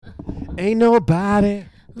Ain't nobody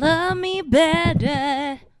Love me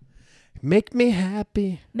better. make me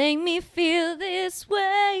happy. Make me feel this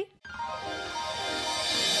way.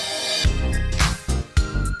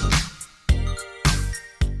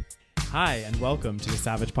 Hi, and welcome to the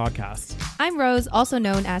Savage Podcast. I'm Rose, also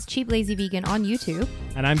known as Cheap Lazy Vegan on YouTube.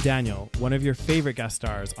 And I'm Daniel, one of your favorite guest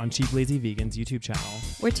stars on Cheap Lazy Vegan's YouTube channel.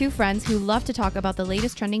 We're two friends who love to talk about the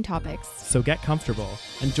latest trending topics. So get comfortable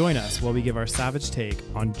and join us while we give our savage take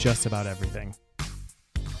on just about everything.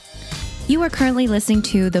 You are currently listening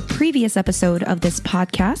to the previous episode of this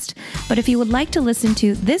podcast, but if you would like to listen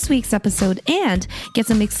to this week's episode and get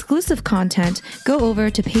some exclusive content, go over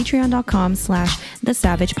to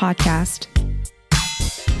patreon.com/thesavagepodcast.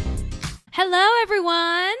 Hello,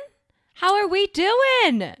 everyone. How are we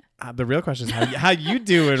doing? The real question is how you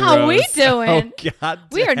doing, How Rose? we doing? Oh, God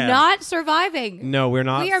We are damn. not surviving. No, we're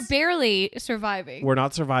not. We are barely surviving. We're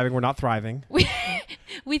not surviving. We're not thriving.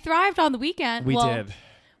 We thrived on the weekend. We Well, did.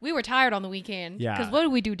 We were tired on the weekend. Yeah. Because what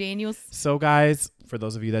did we do, Daniels? So, guys, for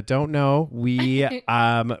those of you that don't know, we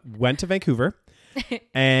went to Vancouver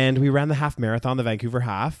and we ran the half marathon, the Vancouver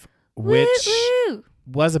half, which Woo-woo.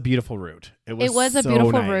 was a beautiful route. It was a so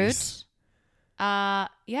beautiful nice. route.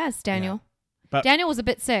 Yes, Daniel. But Daniel was a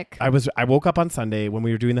bit sick. I woke up on Sunday when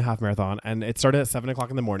we were doing the half marathon, and it started at 7:00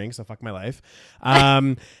 in the morning. So fuck my life.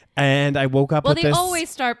 And I woke up. Well, with they this, always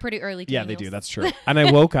start pretty early. Yeah, they Daniels. do. That's true. And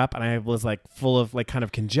I woke up and I was like full of like kind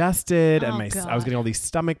of congested, and Oh, I was God. getting all these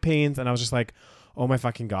stomach pains, and I was just like, oh my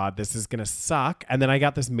fucking God, this is gonna suck. And then I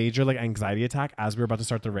got this major like anxiety attack as we were about to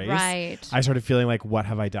start the race. Right. I started feeling like, what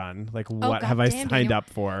have I done? Like, what God have I damn, signed Daniel. up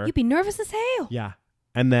for? You'd be nervous as hell. Yeah.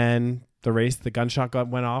 And then the race, the gunshot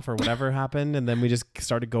went off or whatever happened. And then we just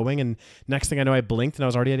started going. And next thing I know, I blinked and I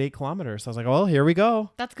was already at 8 kilometers. So I was like, well, here we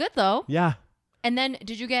go. That's good, though. Yeah. And then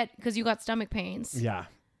did you get, because you got stomach pains. Yeah.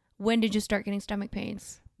 When did you start getting stomach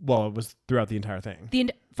pains? Well, it was throughout the entire thing.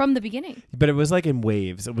 From the beginning. But it was like in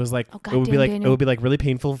waves. It was like, Oh, it would be goddamn, like, Daniel. it would be like really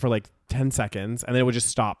painful for like 10 seconds. And then it would just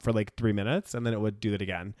stop for like 3 minutes. And then it would do it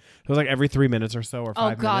again. It was like every 3 minutes or so or 5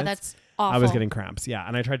 minutes. Oh, God, that's awful. I was getting cramps. Yeah.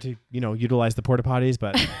 And I tried to, utilize the porta potties,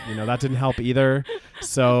 but that didn't help either.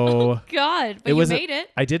 So God, but It you was a- made it.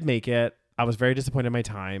 I did make it. I was very disappointed in my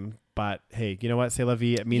time, but hey, you know what? C'est la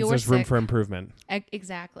vie. It means You were there's room sick. for improvement.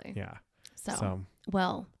 Exactly. Yeah. So,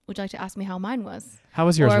 well, would you like to ask me how mine was? How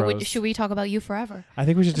was yours, Or Rose? should we talk about you forever? I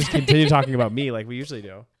think we should just continue talking about me like we usually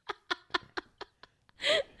do.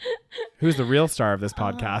 Who's the real star of this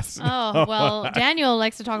podcast? Oh, well, Daniel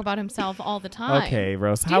likes to talk about himself all the time. Okay,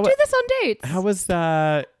 Rose. Do you do this on dates?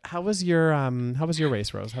 How was your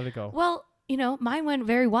race, Rose? How did it go? Well, mine went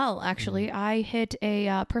very well, actually. I hit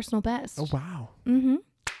a personal best. Oh wow. Mm-hmm.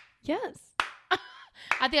 Yes.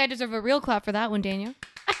 I think I deserve a real clap for that one, Daniel.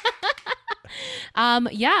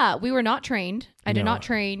 Yeah, we were not trained. I did No. not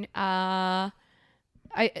train. I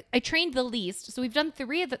trained the least. So we've done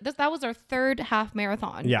 3 of that was our 3rd half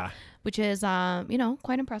marathon. Yeah. Which is,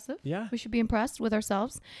 quite impressive. Yeah. We should be impressed with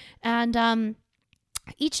ourselves. And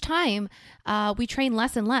each time we train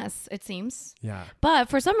less and less, it seems. Yeah. But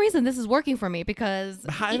for some reason, this is working for me because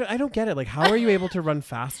I don't get it. Like, how are you able to run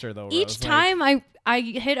faster though, Rose? each Like, time I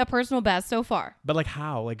hit a personal best so far. but like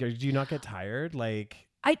how? Like, do you not get tired? Like.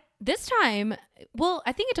 This time, well,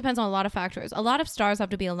 I think it depends on a lot of factors. A lot of stars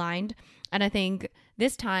have to be aligned. And I think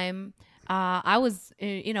this time I was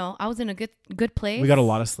in a good place. We got a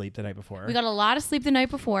lot of sleep the night before. We got a lot of sleep the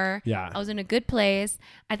night before. Yeah. I was in a good place.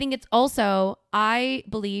 I think it's also, I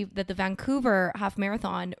believe that the Vancouver half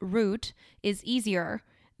marathon route is easier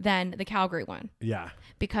than the Calgary one. Yeah.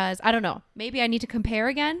 Because I don't know, maybe I need to compare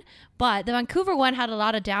again, but the Vancouver one had a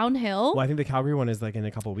lot of downhill. Well, I think the Calgary one is like in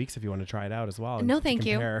a couple of weeks if you want to try it out as well. and No, to thank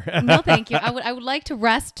you. compare. No, thank you. I would like to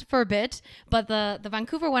rest for a bit, but the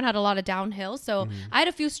Vancouver one had a lot of downhill. So I had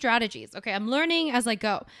a few strategies. Okay, I'm learning as I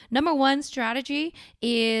go. Number 1 strategy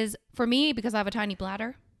is for me, because I have a tiny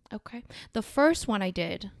bladder. Okay. The first one I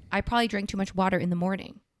did, I probably drank too much water in the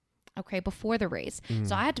morning. Okay, before the race.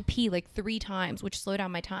 So I had to pee like 3 times, which slowed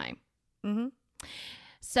down my time. Mm-hmm.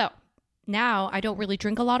 So now I don't really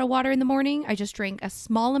drink a lot of water in the morning. I just drink a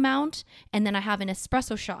small amount and then I have an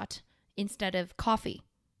espresso shot instead of coffee.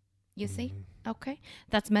 You see? Okay.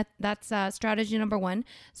 That's strategy number 1.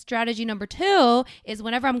 Strategy number 2 is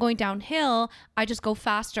whenever I'm going downhill, I just go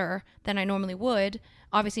faster than I normally would.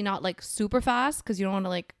 Obviously not like super fast because you don't want to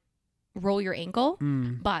like roll your ankle,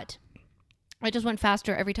 but I just went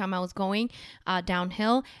faster every time I was going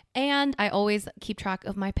downhill, and I always keep track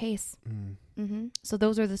of my pace. Mm-hmm. So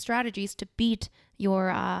those are the strategies to beat your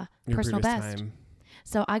personal previous best. time.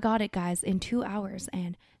 So I got it, guys, in 2 hours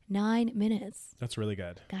and 9 minutes. That's really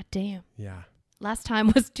good. God damn. Yeah. last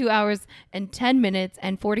time was 2 hours and 10 minutes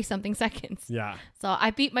and 40 something seconds. Yeah. So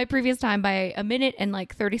I beat my previous time by a minute and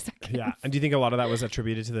like 30 seconds. Yeah. And do you think a lot of that was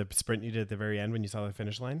attributed to the sprint you did at the very end when you saw the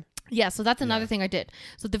finish line? Yeah. So that's another thing I did.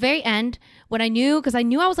 So at the very end, when I knew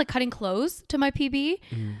I was like cutting close to my PB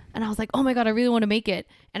and I was like, oh my God, I really want to make it.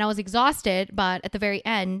 And I was exhausted. But at the very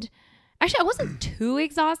end, actually, I wasn't too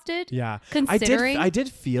exhausted. Yeah. Considering. I did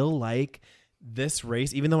feel like this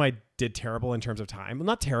race, even though I did terrible in terms of time, well,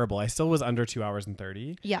 not terrible. I still was under 2 hours and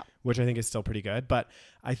 30. Yeah. Which I think is still pretty good. But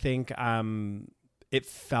I think it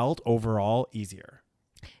felt overall easier.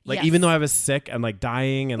 Like, Yes. even though I was sick and like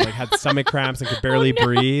dying and like had stomach cramps and could barely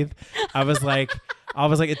breathe, I was like,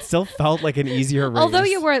 it still felt like an easier race. Although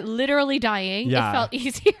you were literally dying, Yeah. it felt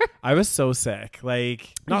easier. I was so sick.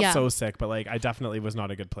 Like, not Yeah. so sick, but like I definitely was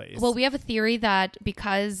not a good place. Well, we have a theory that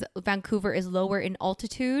because Vancouver is lower in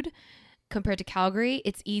altitude compared to Calgary,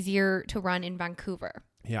 it's easier to run in Vancouver.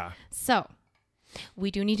 yeah. So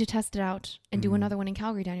we do need to test it out and do another one in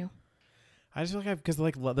Calgary, Daniel. I just feel like because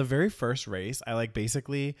like the very first race, I like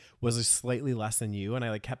basically was just slightly less than you, and I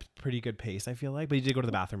like kept pretty good pace. I feel like, but you did go to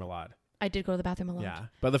the bathroom a lot. I did go to the bathroom a lot. Yeah,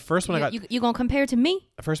 but the first one You gonna compare to me?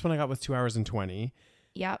 the first one I got was 2 hours and 20,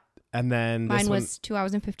 Yeah. and then this Mine one, was 2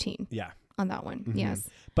 hours and 15 yeah, on that one. Mhm. Yes.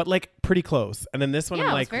 but like pretty close. And then this one, Yeah, I'm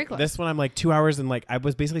it was like, very close. this one I'm like 2 hours and like I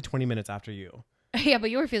was basically 20 minutes after you. Yeah,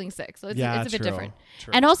 but you were feeling sick, so it's a bit true, different.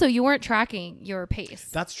 True. And also, you weren't tracking your pace.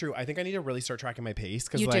 That's true. I think I need to really start tracking my pace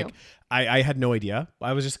because You like do. I had no idea.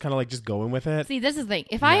 I was just kind of like just going with it. See, this is the thing.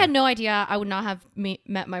 If I had no idea, I would not have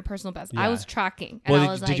met my personal best. I Yeah. was tracking. And Well,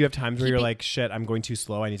 I was did like, you have times where you're keeping- like, shit, I'm going too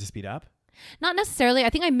slow. I need to speed up? Not necessarily. I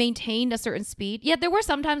think I maintained a certain speed. Yeah, there were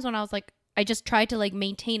some times when I was like, I just tried to like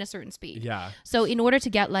maintain a certain speed. Yeah. So in order to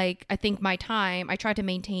get like, I think my time, I tried to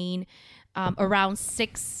maintain around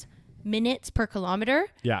 6 minutes per kilometer.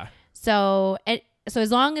 Yeah. So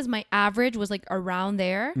as long as my average was like around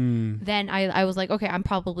there, then I was like, okay, I'm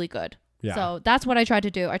probably good. Yeah. So that's what I tried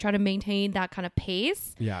to do. I try to maintain that kind of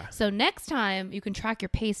pace. Yeah. So next time you can track your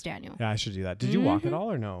pace, Daniel. Yeah, I should do that. Did you walk at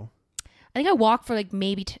all or no? I think I walked for like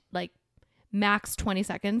maybe like max 20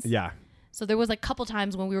 seconds. Yeah. So there was like a couple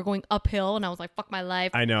times when we were going uphill and I was like, fuck my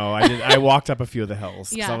life. I know. I did. I walked up a few of the hills.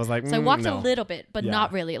 'Cause Yeah. I was like, so I walked no. a little bit, but Yeah.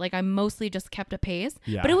 not really. Like I mostly just kept a pace.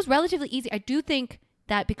 Yeah. But it was relatively easy. I do think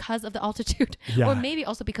that because of the altitude Yeah. or maybe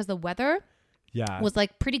also because the weather Yeah. was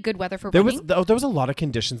like pretty good weather for There running. was a lot of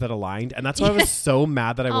conditions that aligned, and that's why I was so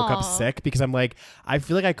mad that I woke up Aw. sick because I'm like, I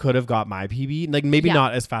feel like I could have got my PB, like maybe Yeah.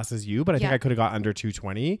 not as fast as you, but I think Yeah. I could have got under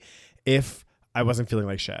 220 if I wasn't feeling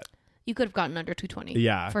like shit. You could have gotten under 220.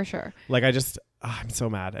 Yeah. For sure. Like I'm so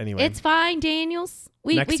mad. Anyway, It's fine, Daniels.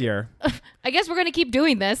 next year, I guess we're going to keep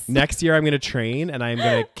doing this. next year I'm gonna train and I'm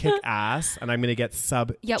gonna kick ass and I'm gonna get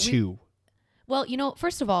sub Yeah, 2. Well,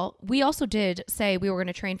 first of all, we also did say we were going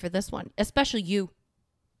to train for this one, especially you.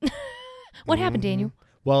 What happened, Daniel?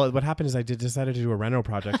 Well, what happened is I decided to do a reno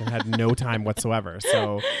project and had no time whatsoever.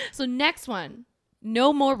 So, So next one,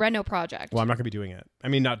 no more reno project. well, I'm not gonna be doing it. I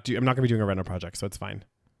mean, I'm not gonna be doing a reno project, so it's fine.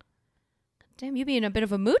 Damn, you be in a bit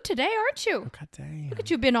of a mood today, aren't you? Oh, God damn. Look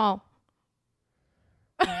at you been all.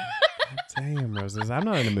 Damn, Roses. I'm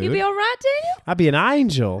not in a mood. You be all right, Daniel? I'll be an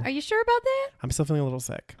angel. Are you sure about that? I'm still feeling a little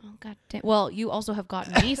sick. Oh, God damn. Well, you also have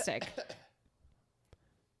gotten me sick.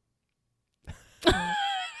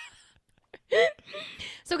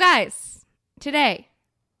 So, guys, today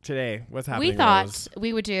Today, what's happening? we thought Rose?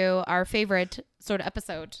 we would do our favorite sort of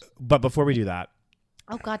episode. But before we do that,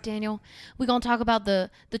 Oh, God, Daniel. We're going to talk about the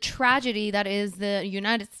tragedy that is the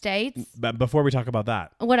United States. but before we talk about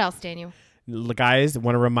that, What else, Daniel? guys,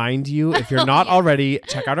 want to remind you, if you're not already,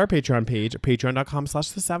 check out our Patreon page,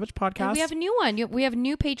 patreon.com/thesavagepodcast. And we have a new one. We have a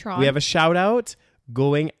new Patreon. We have a shout out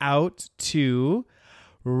going out to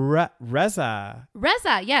Reza.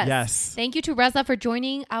 Reza, yes. Yes. Thank you to Reza for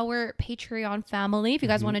joining our Patreon family. If you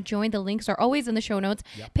guys want to join, the links are always in the show notes.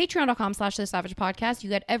 Yep. Patreon.com/thesavagepodcast. You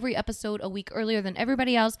get every episode a week earlier than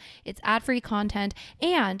everybody else. It's ad-free content,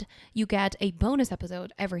 and you get a bonus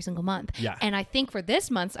episode every single month. Yeah. And I think for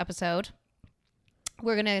this month's episode,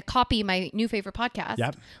 we're going to copy my new favorite podcast,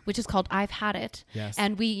 Yep. which is called I've Had It. Yes.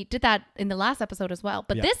 And we did that in the last episode as well.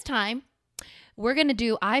 But Yeah. this time, we're going to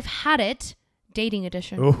do I've Had It Dating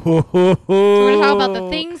Edition. Oh, So we're going to talk about the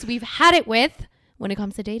things we've had it with when it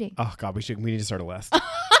comes to dating. Oh God, we need to start a list.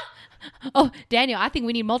 Oh, Daniel, I think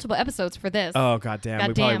we need multiple episodes for this. Oh God damn, we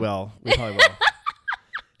God probably damn. will. We probably will.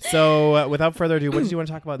 So, without further ado, what did you want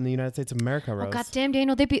to talk about in the United States of America, Rose? Oh, God damn,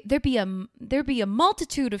 Daniel, there'd be a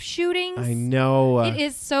multitude of shootings. I know. It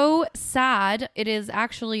is so sad. It is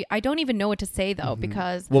actually, I don't even know what to say though,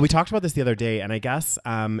 because Well, we talked about this the other day, and I guess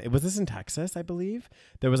it was this in Texas, I believe.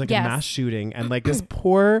 There was like Yes. a mass shooting, and like this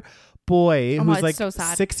poor boy Oh my, who's it's like so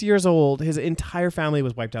sad. 6 years old. His entire family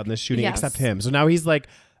was wiped out in this shooting Yes. except him. So now he's like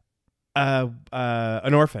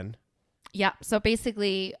an orphan. Yeah. So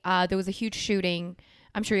basically, there was a huge shooting.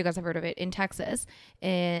 I'm sure you guys have heard of it in Texas,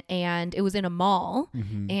 and it was in a mall,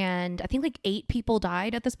 and I think like 8 people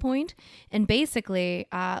died at this point. And basically,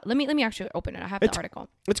 let me actually open it. I have the article.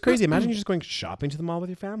 It's crazy. Imagine you're just going shopping to the mall with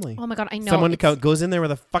your family. Oh my god, I know. Someone goes in there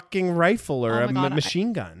with a fucking rifle or Oh my God,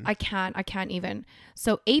 machine gun. I can't even.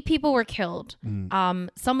 So 8 people were killed. Some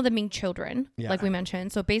of them being children, like we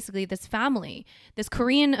mentioned. So basically, this family, this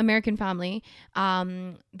Korean American family,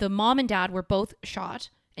 the mom and dad were both shot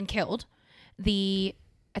and killed.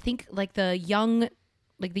 I think like the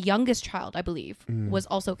youngest child, I believe, was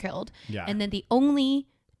also killed. Yeah. And then the only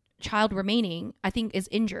child remaining, I think, is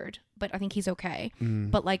injured, but I think he's okay.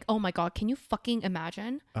 But like, oh my God, can you fucking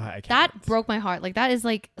imagine? I can't. That broke my heart. Like, that is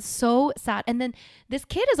like so sad. And then this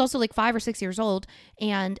kid is also like 5 or 6 years old.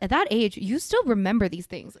 And at that age, you still remember these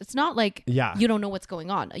things. It's not like you don't know what's going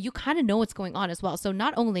on. You kind of know what's going on as well. So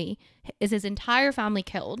not only is his entire family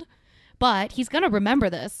killed, but he's going to remember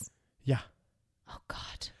this. Yeah. Oh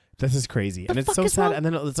God. This is crazy. And it's so sad. Wrong? And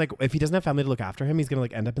then it's like, if he doesn't have family to look after him, he's going to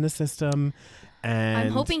like end up in the system. And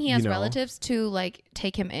I'm hoping he has relatives to like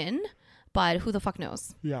take him in, but who the fuck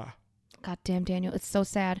knows? Yeah. God damn, Daniel. It's so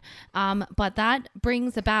sad. But that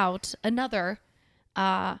brings about another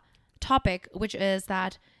topic, which is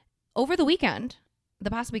that over the weekend,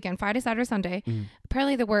 the past weekend, Friday, Saturday, Sunday,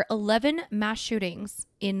 apparently there were 11 mass shootings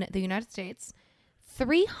in the United States,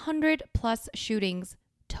 300 plus shootings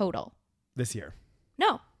total. This year.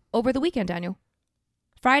 No, over the weekend, Daniel.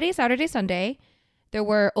 Friday, Saturday, Sunday, there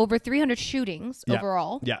were over 300 shootings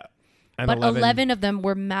overall. Yeah. And but 11 of them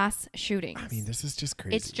were mass shootings. I mean, this is just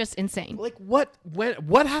crazy. It's just insane. Like what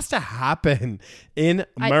has to happen in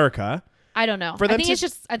America? I don't know. I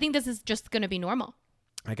think this is just going to be normal.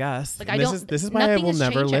 I guess. Like, this is why I will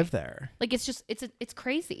never live there. Like, it's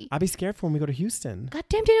crazy. I'll be scared for when we go to Houston. God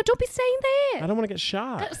damn, Daniel, don't be saying that. I don't want to get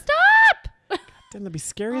shot. Stop. Damn, that'd be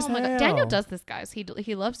scary as hell. God. Daniel does this, guys.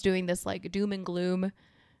 He loves doing this like doom and gloom.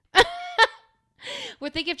 We're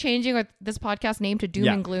thinking of changing this podcast name to Doom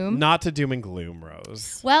and Gloom. Not to Doom and Gloom,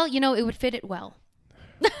 Rose. Well, it would fit it well.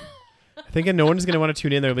 I think no one is going to want to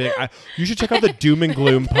tune in. They'll be like, you should check out the Doom and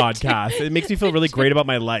Gloom podcast. It makes me feel really great about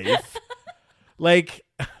my life. Like...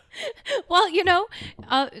 Well,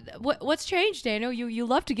 what's changed, Daniel? You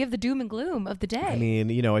love to give the doom and gloom of the day. I mean,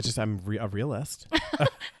 it's just I'm a realist.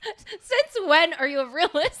 Since when are you a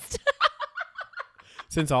realist?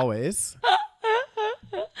 Since always.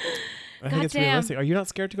 I think it's realistic. Are you not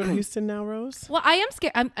scared to go to Houston now, Rose? Well, I am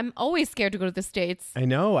scared. I'm always scared to go to the States. I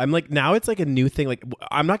know. I'm like, now it's like a new thing. Like,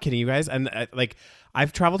 I'm not kidding you guys. And like,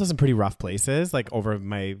 I've traveled to some pretty rough places, like over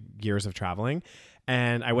my years of traveling.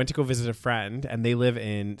 And I went to go visit a friend, and they live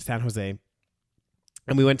in San Jose.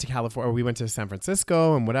 And we went to California, or we went to San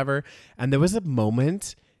Francisco and whatever. And there was a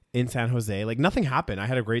moment in San Jose, like nothing happened. I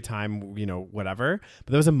had a great time, whatever.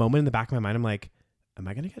 But there was a moment in the back of my mind. I'm like, am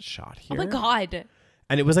I going to get shot here? Oh my God.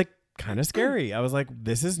 And it was like kind of scary. I was like,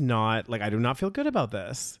 this is not, like, I do not feel good about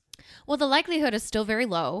this. Well, the likelihood is still very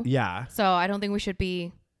low. Yeah. So I don't think we should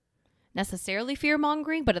be necessarily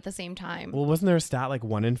fear-mongering, but at the same time. Well, wasn't there a stat like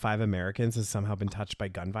 1 in 5 Americans has somehow been touched by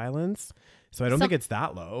gun violence? So I don't think it's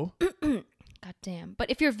that low. God damn. But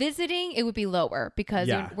if you're visiting, it would be lower because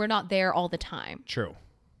we're not there all the time. True.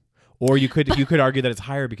 Or you could argue that it's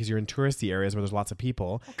higher because you're in touristy areas where there's lots of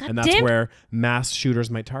people, and that's where mass shooters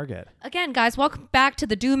might target. Again, guys, welcome back to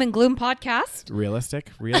the Doom and Gloom podcast. Realism.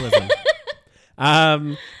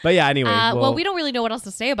 But yeah, anyway. Well, we don't really know what else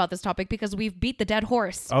to say about this topic because we've beat the dead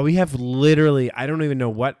horse. Oh, we have literally, I don't even know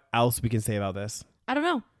what else we can say about this. I don't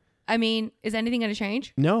know. I mean, is anything going to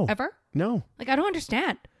change? No. Ever? No. Like, I don't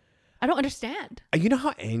understand. You know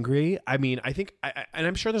how angry? I mean, I think, and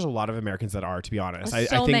I'm sure there's a lot of Americans that are, to be honest. I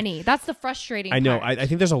think, many. That's the frustrating part. I know. Part. I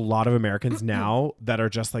think there's a lot of Americans now that are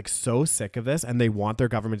just like so sick of this and they want their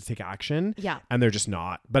government to take action. Yeah. And they're just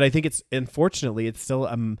not. But I think unfortunately, it's still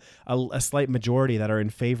a slight majority that are in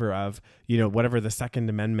favor of, whatever the Second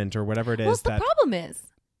Amendment or whatever it is. Well, the problem is,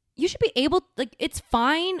 you should be able, like, it's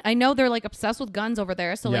fine. I know they're like obsessed with guns over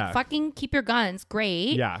there. So like fucking keep your guns.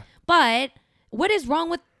 Great. Yeah. But what is wrong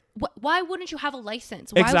with, why wouldn't you have a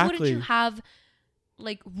license? Why wouldn't you have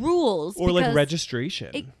like rules? Or like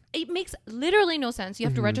registration. It makes literally no sense. You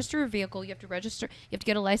have to register your vehicle. You have to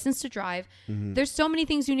get a license to drive. There's so many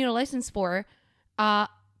things you need a license for. But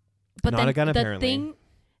not then a gun, apparently.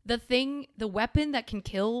 The weapon that can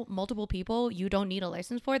kill multiple people, you don't need a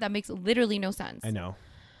license for. That makes literally no sense. I know.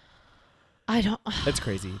 I don't. It's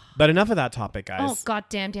crazy. But enough of that topic, Oh, guys.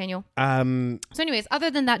 goddamn, Daniel. Um, So anyways,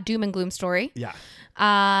 other than that doom and gloom story, yeah.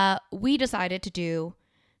 we decided to do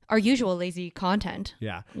our usual lazy content.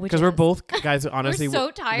 Yeah. Which Because we're is- both, guys, honestly. We're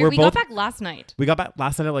so tired. We're We both, got back last night. We got back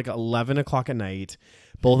last night at like 11 o'clock at night.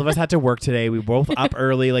 Both of us had to work today. We were both up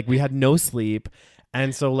early. Like we had no sleep.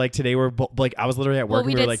 And so like today we're like, I was literally at work Well,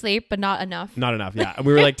 we and we did were like, sleep, but not enough. not enough. Yeah. And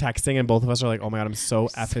we were like texting and both of us are like, oh my God, I'm so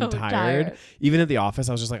effing So tired. tired. Even at the office,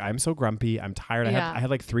 I was just like, I'm so grumpy. I'm tired. Yeah. I had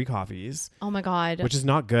like 3 coffees, Oh my God. which is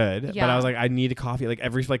not good. But Yeah. I was like, I need a coffee. Like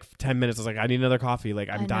every like 10 minutes, I was like, I need another coffee. Like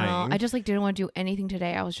I I'm know. dying. I just like didn't want to do anything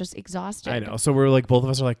today. I was just exhausted. I know. So we're like, both of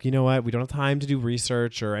us are like, you know what? We don't have time to do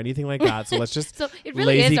research or anything like that. So let's just So it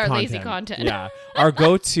really lazy is our content. lazy content. Yeah. Our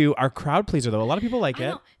go-to, our crowd pleaser though. A lot of people like I it.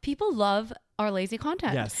 know. People love our lazy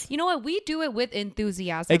content. Yes. You know what? We do it with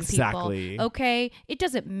enthusiasm. Exactly. People. Okay. It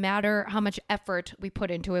doesn't matter how much effort we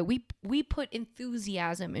put into it. We put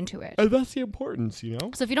enthusiasm into it. And that's the importance, you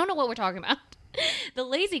know? So if you don't know what we're talking about, the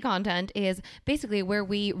lazy content is basically where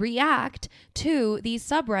we react to the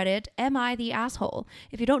subreddit Am I the Asshole?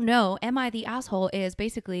 If you don't know, Am I the Asshole is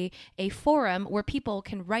basically a forum where people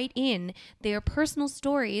can write in their personal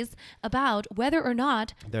stories about whether or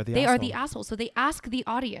not They're are the asshole. So they ask the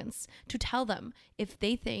audience to tell them if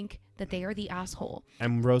they think that they are the asshole.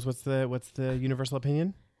 And Rose, what's the universal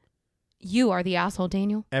opinion? You are the asshole,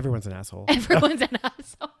 Daniel. Everyone's an asshole. Everyone's an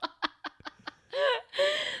asshole.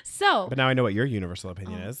 So But now I know what your universal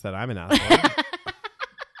opinion is, that I'm an asshole.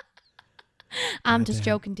 I'm just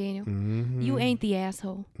joking, Daniel. Mhm. You ain't the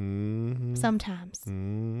asshole. Mhm. Sometimes.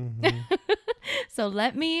 Mhm. So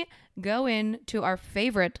let me go into our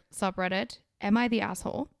favorite subreddit. Am I the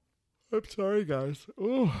asshole? I'm sorry, guys.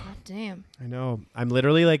 Oh, God damn. I know. I'm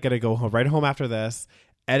literally like gonna go right home after this,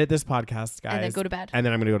 edit this podcast, guys, And then go to bed. and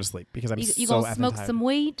then I'm gonna go to sleep because I'm You so go effing smoke tired. some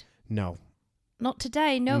weed? No, Not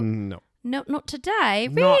today. No, no, not today.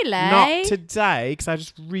 Not- Really? not today, because I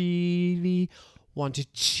just really want to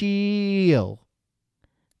chill.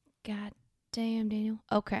 God damn, Daniel.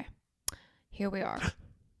 Okay. Here we are.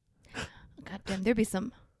 God damn, there'd be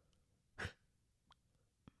some.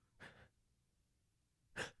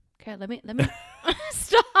 Okay, let me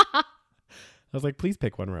stop. I was like, please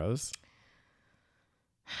pick one, Rose.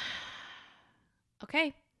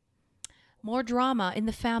 Okay. More drama in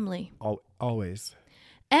the family. Always.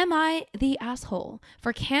 Am I the asshole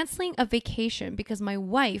for canceling a vacation because my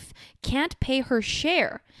wife can't pay her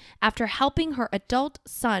share after helping her adult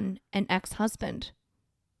son and ex-husband?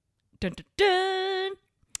 Dun, dun, dun.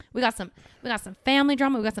 We got some family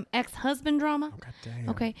drama. We got some ex-husband drama. Oh, God damn.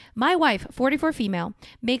 Okay. My wife, 44 female,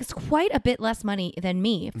 makes quite a bit less money than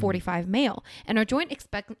me, 45 male, and our joint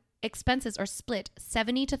expenses are split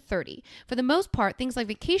 70-30. For the most part, things like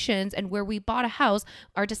vacations and where we bought a house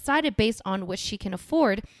are decided based on what she can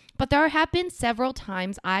afford, but there have been several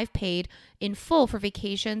times I've paid in full for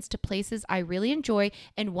vacations to places I really enjoy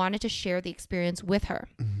and wanted to share the experience with her.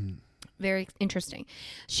 Very interesting.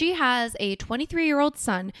 She has a 23-year-old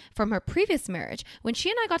son from her previous marriage. When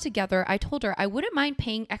she and I got together, I told her I wouldn't mind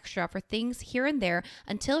paying extra for things here and there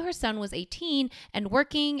until her son was 18 and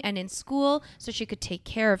working and in school so she could take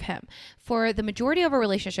care of him. For the majority of our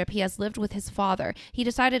relationship, he has lived with his father. He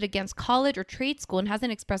decided against college or trade school and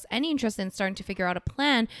hasn't expressed any interest in starting to figure out a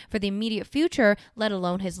plan for the immediate future, let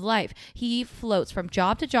alone his life. He floats from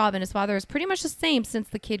job to job and his father is pretty much the same since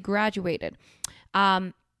the kid graduated.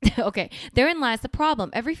 Okay, therein lies the problem.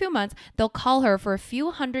 Every few months, they'll call her for a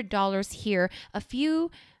few $100s here, a few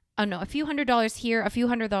 $100s here, a few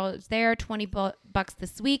 $100 there, 20 bucks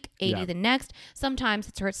this week, 80 Yeah. the next. Sometimes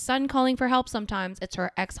it's her son calling for help. Sometimes it's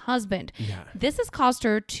her ex-husband. Yeah. This has caused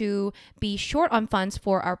her to be short on funds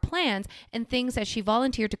for our plans and things that she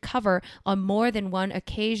volunteered to cover on more than one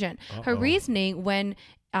occasion. Her reasoning when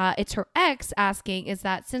it's her ex asking is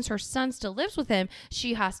that since her son still lives with him,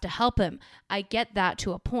 she has to help him. I get that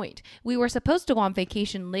to a point. We were supposed to go on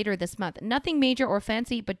vacation later this month. Nothing major or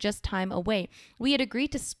fancy, but just time away. We had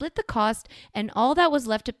agreed to split the cost, and all that was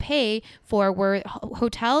left to pay for were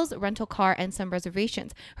hotels, rental car, and some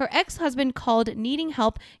reservations. Her ex-husband called needing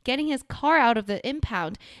help getting his car out of the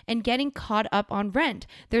impound and getting caught up on rent.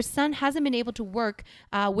 Their son hasn't been able to work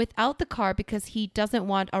without the car because he doesn't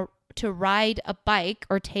want to ride a bike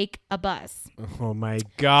or take a bus. Oh my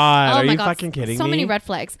God. Are my you God, fucking kidding me? So many red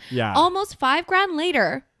flags. Yeah. Almost $5,000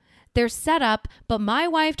 later, they're set up, but my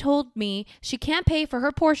wife told me she can't pay for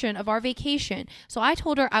her portion of our vacation. So I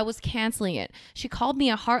told her I was canceling it. She called me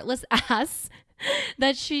a heartless ass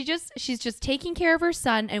that she's just taking care of her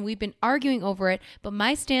son, and we've been arguing over it. But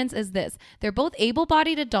my stance is this: they're both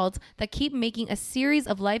able-bodied adults that keep making a series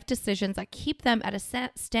of life decisions that keep them at a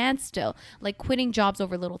standstill, like quitting jobs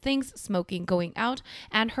over little things, smoking, going out,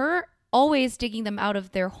 and her always digging them out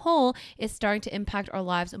of their hole is starting to impact our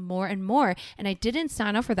lives more and more. And I didn't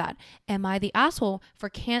sign up for that. Am I the asshole for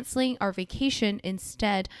canceling our vacation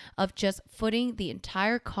instead of just footing the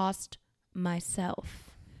entire cost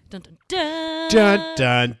myself? Dun, dun, dun, Dun, dun,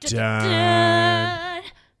 dun, dun. dun.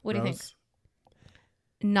 What do you think? Rose?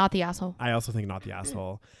 Not the asshole. I also think not the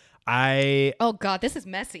asshole. Oh God, this is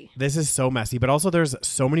messy. This is so messy, but also there's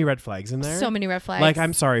so many red flags in there. So many red flags. Like,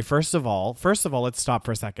 I'm sorry. First of all, let's stop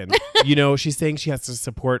for a second. She's saying she has to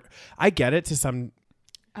support. I get it to some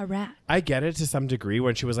degree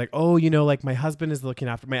when she was like, oh, like my ex-husband's looking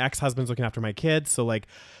after my kids. So like,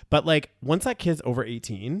 but like once that kid's over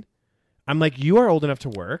 18, I'm like, you are old enough to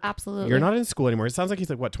work. Absolutely. You're not in school anymore. It sounds like he's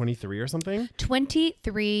like, what, 23 or something?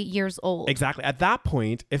 23 years old. Exactly. At that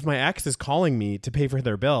point, if my ex is calling me to pay for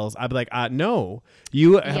their bills, I'd be like, no,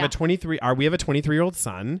 we have a 23-year-old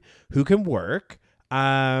son who can work.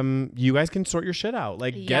 You guys can sort your shit out.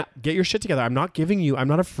 Like get your shit together. I'm not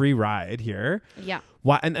a free ride here. Yeah.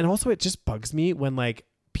 Why? And also it just bugs me when like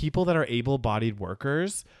people that are able-bodied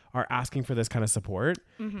workers are asking for this kind of support,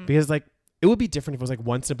 because like, it would be different if it was like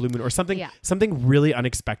once in a blue moon or something really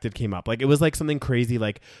unexpected came up. Like it was like something crazy,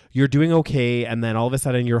 like you're doing okay, and then all of a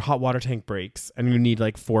sudden your hot water tank breaks and you need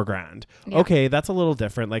like $4,000. Yeah. Okay, that's a little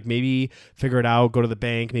different. Like maybe figure it out, go to the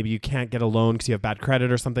bank. Maybe you can't get a loan because you have bad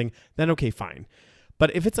credit or something. Then okay, fine.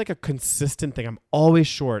 But if it's like a consistent thing, I'm always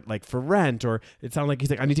short, like for rent, or it sounds like he's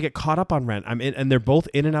like, I need to get caught up on rent. I'm in, and they're both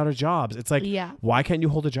in and out of jobs. It's like, why can't you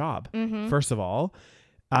hold a job? First of all.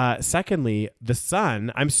 Secondly, the son,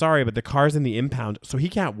 I'm sorry, but the car's in the impound, so he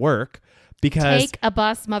can't work because take a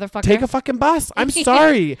bus, motherfucker. Take a fucking bus. I'm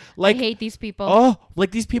sorry. Like, I hate these people. Oh,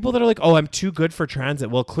 like these people that are like, oh, I'm too good for transit.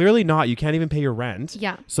 Well, clearly not. You can't even pay your rent.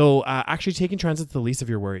 Yeah. So actually taking transit's the least of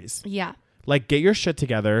your worries. Yeah. Like, get your shit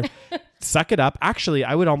together. Suck it up. Actually,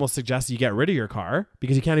 I would almost suggest you get rid of your car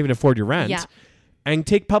because you can't even afford your rent. Yeah. And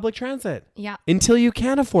take public transit. Yeah. Until you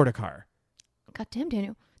can afford a car. God damn,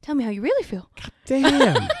 Daniel. Tell me how you really feel. God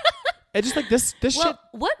damn. It's just like this shit.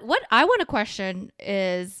 What I want to question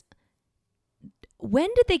is, when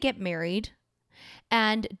did they get married?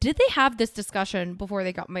 And did they have this discussion before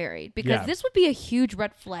they got married? Because this would be a huge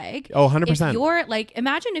red flag. Oh, 100%. If you're like,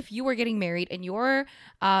 imagine if you were getting married and your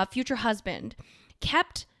future husband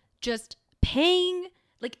kept just paying,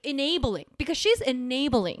 like enabling, because she's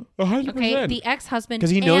enabling. 100%. Okay, the ex-husband,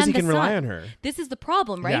 because he knows he can son. rely on her. This is the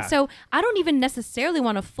problem, right? Yeah. So I don't even necessarily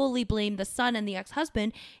want to fully blame the son and the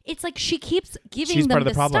ex-husband. It's like she keeps giving She's them part of the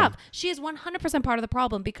this problem. stuff. She is 100% part of the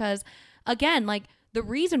problem, because again, like the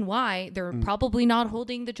reason why they're probably not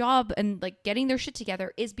holding the job and like getting their shit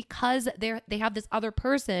together is because they have this other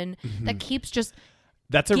person that keeps just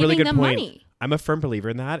That's a really good them point. money. I'm a firm believer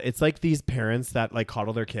in that. It's like these parents that like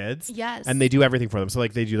coddle their kids. Yes. And they do everything for them. So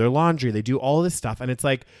like they do their laundry, they do all this stuff. And it's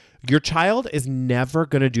like your child is never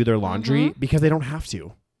going to do their laundry because they don't have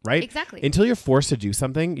to. Right? Exactly. Until you're forced to do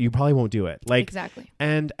something, you probably won't do it. Like exactly.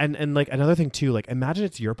 And like another thing too, like imagine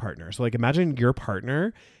it's your partner. So like imagine your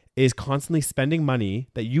partner is constantly spending money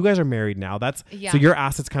that you guys are married now. So your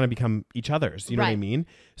assets kind of become each other's. You know what I mean?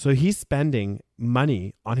 So he's spending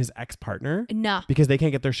money on his ex-partner because they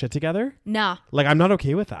can't get their shit together. Like I'm not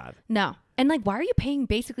okay with that. No. And like, why are you paying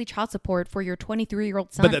basically child support for your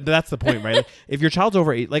 23-year-old son? But that's the point, right? Like, if your child's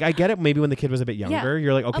over 8, like I get it. Maybe when the kid was a bit younger,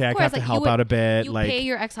 you're like, okay, I have to help out a bit. You like pay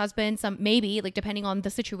your ex-husband some, maybe like depending on the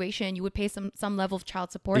situation, you would pay some level of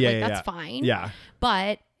child support. That's fine. Yeah.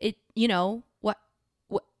 But it,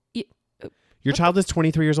 your child is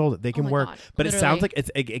 23 years old. They can work. God. But Literally. it sounds like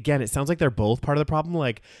it sounds like they're both part of the problem.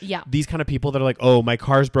 Like these kind of people that are like, oh, my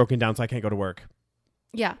car's broken down, so I can't go to work.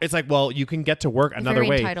 Yeah. It's like, well, you can get to work another Very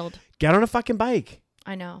way. Entitled. Get on a fucking bike.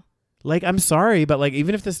 I know. Like, I'm sorry, but like,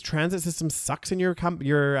 even if this transit system sucks in your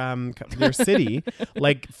city,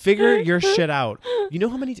 like, figure your shit out. You know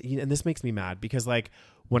how many, and this makes me mad because like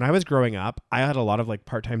when I was growing up, I had a lot of like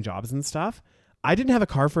part-time jobs and stuff. I didn't have a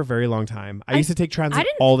car for a very long time. I used to take transit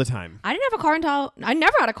all the time. I didn't have a car until I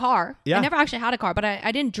never had a car. Yeah. I never actually had a car, but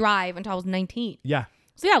I didn't drive until I was 19. Yeah.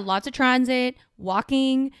 So yeah, lots of transit,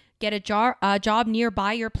 walking, get a job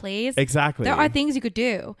nearby your place. Exactly. There are things you could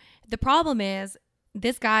do. The problem is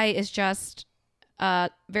this guy is just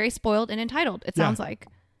very spoiled and entitled. It sounds like.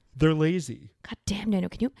 They're lazy. God damn, Nano,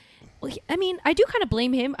 can you? Well, I mean, I do kind of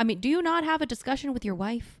blame him. I mean, do you not have a discussion with your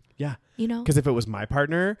wife? Yeah. You know? Because if it was my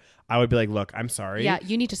partner, I would be like, look, I'm sorry. Yeah,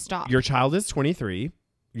 you need to stop. Your child is 23.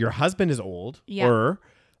 Your husband is old. Yeah. Or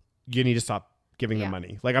you need to stop giving Yeah. them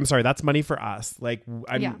money. Like, I'm sorry, that's money for us. Like,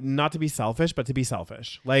 I'm Yeah. not to be selfish, but to be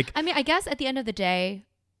selfish. Like, I mean, I guess at the end of the day,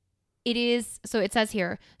 it is. So it says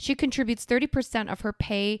here, she contributes 30% of her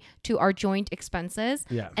pay to our joint expenses.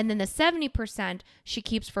 yeah. And then the 70% she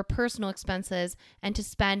keeps for personal expenses and to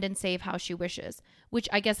spend and save how she wishes, which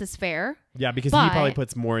I guess is fair, Yeah, because he But- probably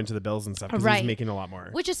puts more into the bills and stuff because Right. he's making a lot more.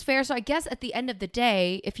 which is fair. So I guess at the end of the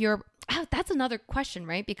day, if you're, that's another question,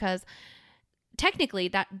 right? Because technically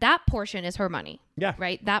that portion is her money, Yeah.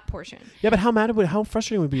 right? That portion. Yeah, but how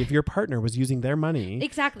frustrating would it be if your partner was using their money?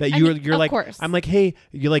 Exactly. That I you're mean, you're of like, course. I'm like, hey,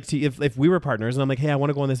 you're like, if we were partners and I'm like, hey, I want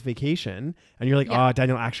to go on this vacation, and you're like, Yeah. oh,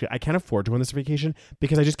 Daniel, actually, I can't afford to go on this vacation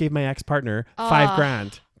because I just gave my ex-partner Ah.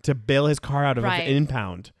 $5,000 to bail his car out of Right. an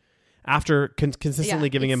impound after consistently Yeah,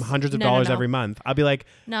 giving him it's- hundreds of no, dollars no. every month. I'll be like,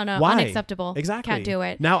 No, why? unacceptable. Exactly. Can't do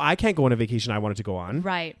it. Now I can't go on a vacation I wanted to go on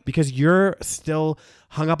Right. because you're still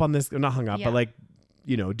hung up on this, not hung up, Yeah. but like,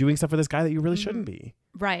 doing stuff for this guy that you really shouldn't be.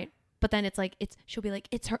 Right. But then it's like, she'll be like,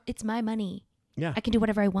 it's my money. Yeah. I can do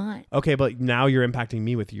whatever I want. Okay, but now you're impacting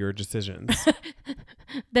me with your decisions.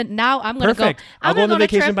 Then now I'm going to go. Perfect. I'll go on the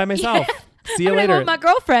vacation by myself. See you I'm gonna go later. with my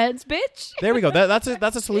girlfriends, bitch. There we go. That's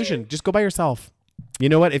a solution. Just go by yourself. You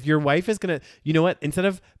know what? If your wife is gonna, instead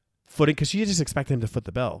of footing, because she just expected him to foot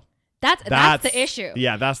the bill. That's the issue.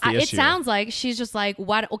 Yeah, that's the It issue. sounds like she's just like,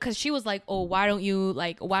 why? Because she was like, oh, why don't you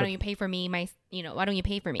pay for me? Why don't you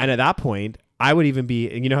pay for me? And at that point, I would even be,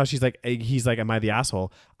 and you know how she's like, he's like, am I the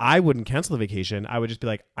asshole? I wouldn't cancel the vacation. I would just be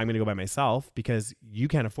like, I'm gonna go by myself because you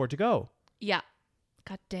can't afford to go Yeah.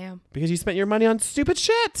 God damn. because you spent your money on stupid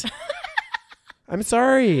shit. I'm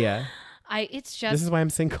sorry. It's just. This is why I'm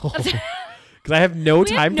single. Because I have no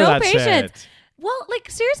time for that patience. shit. Well, like,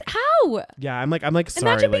 serious? How? Yeah, I'm like,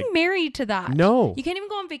 sorry. Imagine Like, being married to that. no. You can't even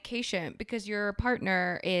go on vacation because your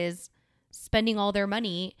partner is spending all their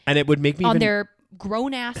money And it would make me on even, their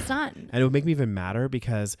grown ass son. and it would make me even madder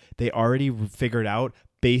because they already figured out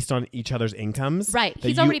based on each other's incomes. Right. that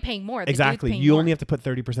He's you- already paying more. The dude's Exactly. paying You more. only have to put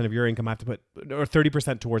 30% of your income. I have to put, or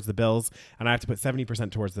 30% towards the bills, and I have to put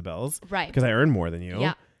 70% towards the bills. Right. Because I earn more than you.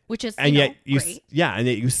 Yeah. Which is, And yet great. and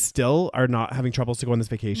yet you still are not having troubles to go on this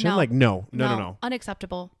vacation. No. Like, no.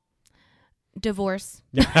 Unacceptable. Divorce.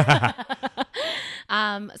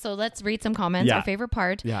 So let's read some comments. Yeah. Our favorite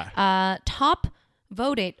part. Yeah. Top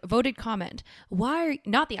voted comment.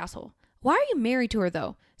 Not the asshole. Why are you married to her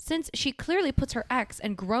though? Since she clearly puts her ex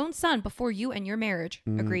and grown son before you and your marriage.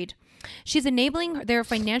 Agreed. She's enabling their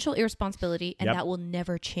financial irresponsibility, and Yep. that will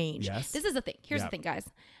never change. Yes. This is the thing. Here's Yep. the thing, guys.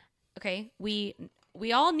 Okay, we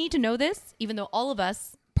all need to know this, even though all of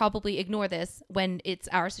us probably ignore this when it's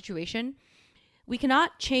our situation. We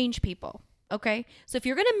cannot change people. Okay, so if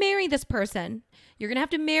you're gonna marry this person, you're gonna have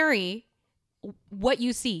to marry what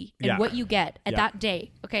you see and Yeah. what you get at Yeah. that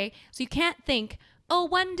day. Okay, so you can't think, oh,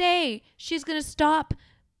 one day she's gonna stop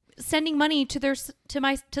sending money to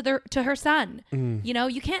her son. You know,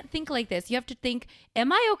 you can't think like this. You have to think,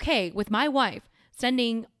 am I okay with my wife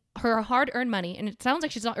sending her hard-earned money, and it sounds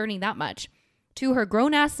like she's not earning that much, to her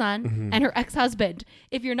grown-ass son and her ex-husband?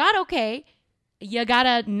 If you're not okay, you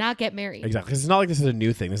gotta not get married. Exactly. 'Cause it's not like this is a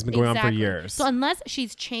new thing. This has been going on for Exactly. years. So unless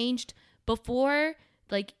she's changed before,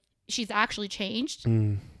 like she's actually changed,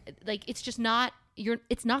 like it's just not,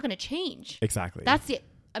 it's not gonna change. Exactly. That's it.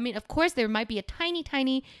 I mean, of course, there might be a tiny,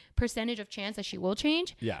 tiny percentage of chance that she will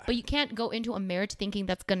change. Yeah. But you can't go into a marriage thinking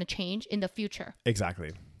that's going to change in the future.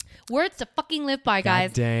 Exactly. Words to fucking live by,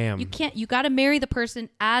 guys. God damn. You got to marry the person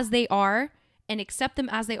as they are and accept them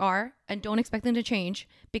as they are and don't expect them to change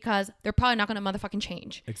because they're probably not going to motherfucking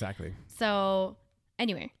change. Exactly. So,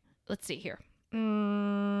 anyway, let's see here.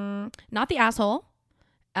 Not the asshole.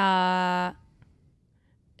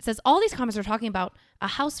 It says all these comments are talking about a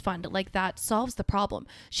house fund like that solves the problem.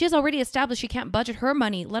 She has already established she can't budget her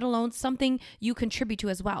money, let alone something you contribute to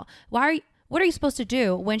as well. What are you supposed to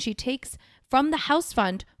do when she takes from the house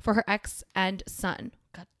fund for her ex and son?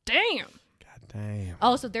 God damn. God damn.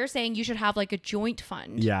 Oh, so they're saying you should have like a joint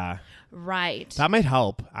fund. Yeah. Right. That might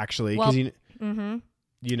help actually, because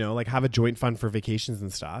Well, like have a joint fund for vacations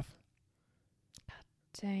and stuff.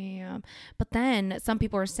 Damn. But then some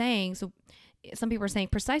people are saying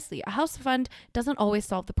precisely a house fund doesn't always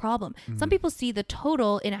solve the problem. Some people see the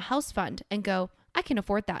total in a house fund and go, I can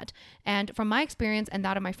afford that. And from my experience and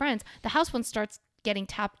that of my friends, the house fund starts getting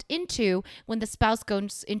tapped into when the spouse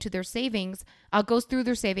goes into their savings, goes through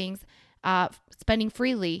their savings, spending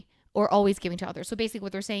freely or always giving to others. So basically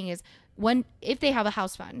what they're saying is if they have a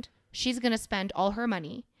house fund, she's going to spend all her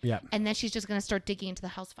money. Yeah. And then she's just going to start digging into the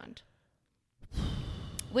house fund.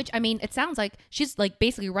 Which, I mean, it sounds like she's like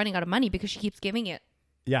basically running out of money because she keeps giving it.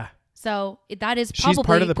 Yeah. So that is probably She's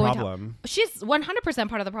part of the going problem. she's 100%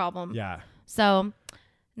 part of the problem. Yeah. So,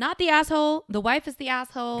 not the asshole. The wife is the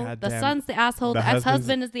asshole. God the damn. son's the asshole. The The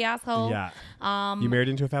ex-husband is the asshole. Yeah. Um, You married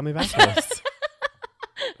into a family of assholes.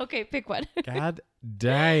 okay, pick one. God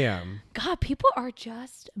damn. God, people are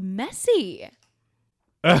just messy.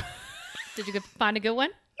 Ugh. Did you find a good one?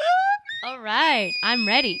 All right, I'm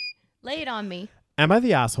ready. Lay it on me. Am I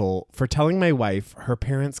the asshole for telling my wife her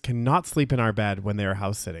parents cannot sleep in our bed when they are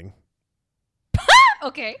house sitting?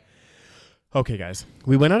 Okay. Okay, guys.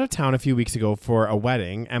 We went out of town a few weeks ago for a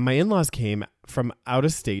wedding, and my in-laws came from out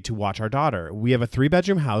of state to watch our daughter. We have a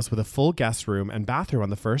 3-bedroom house with a full guest room and bathroom on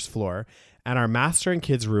the first floor, and our master and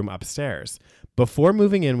kids' room upstairs. Before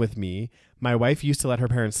moving in with me, my wife used to let her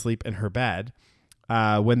parents sleep in her bed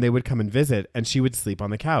when they would come and visit, and she would sleep on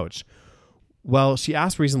the couch. Well, she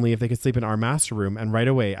asked recently if they could sleep in our master room, and right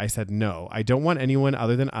away I said no. I don't want anyone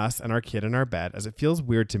other than us and our kid in our bed, as it feels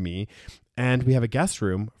weird to me, and we have a guest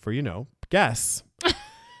room for, guests.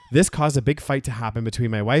 This caused a big fight to happen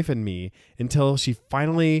between my wife and me until she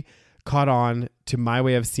finally caught on to my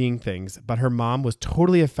way of seeing things, but her mom was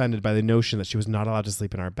totally offended by the notion that she was not allowed to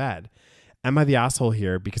sleep in our bed. Am I the asshole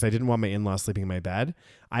here because I didn't want my in-laws sleeping in my bed?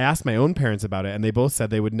 I asked my own parents about it, and they both said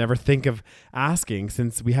they would never think of asking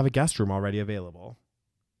since we have a guest room already available. ...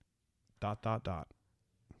 God.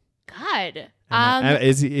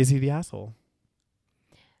 Is he the asshole?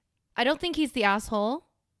 I don't think he's the asshole.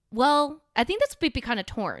 Well, I think this would be kind of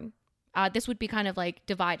torn. This would be kind of like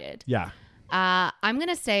divided. Yeah. I'm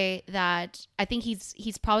gonna say that I think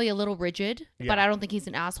he's probably a little rigid, but I don't think he's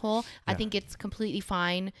an asshole. I think it's completely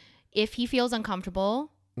fine if he feels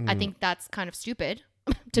uncomfortable. I think that's kind of stupid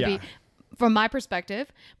to be, from my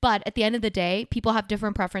perspective. But at the end of the day, people have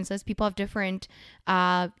different preferences. People have different,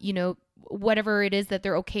 whatever it is that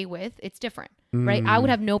they're okay with. It's different, right? I would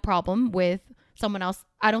have no problem with someone else.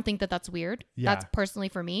 I don't think that that's weird. Yeah. That's personally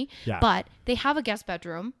for me. Yeah. But they have a guest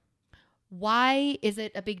bedroom. Why is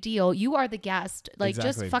it a big deal? You are the guest. Like,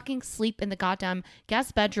 Exactly. just fucking sleep in the goddamn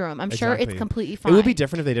guest bedroom. I'm sure it's Exactly. completely fine. It would be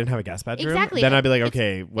different if they didn't have a guest bedroom. Exactly. Then I'd be like, It's-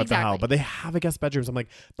 okay, what the hell? exactly. But they have a guest bedroom. So I'm like,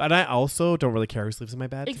 but I also don't really care who sleeps in my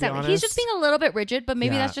bed. Exactly. To be He's honest. just being a little bit rigid, but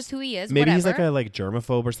maybe Yeah. that's just who he is. Maybe he's whatever. like a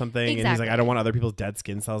germaphobe or something. And he's Exactly. like, I don't want other people's dead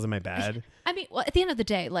skin cells in my bed. I mean, well, at the end of the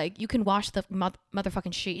day, like, you can wash the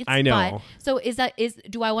motherfucking sheets. I know. But, so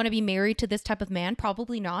do I want to be married to this type of man?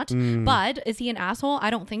 Probably not. But is he an asshole? I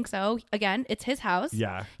don't think so. Again, it's his house.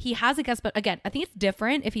 Yeah. He has a guest, but again, I think it's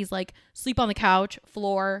different if he's like sleep on the couch,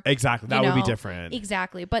 floor. Exactly. That would be different.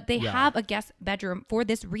 Exactly. But they have a guest bedroom for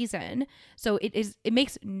this reason. So it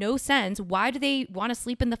makes no sense. Why do they want to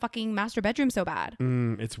sleep in the fucking master bedroom so bad?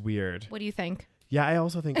 It's weird. What do you think? Yeah, I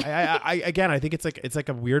also think I think it's like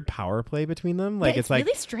a weird power play between them. Like But it's like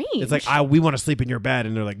really strange. it's like we want to sleep in your bed,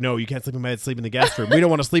 and they're like, no, you can't sleep in my bed. Sleep in the guest room. We don't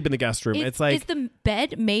want to sleep in the guest room. It's like, is the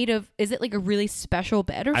bed made of? Is it like a really special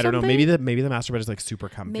bed or I something? don't know. Maybe the master bed is like super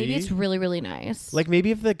comfy. Maybe it's really really nice. like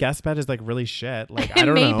maybe if the guest bed is like really shit. Like I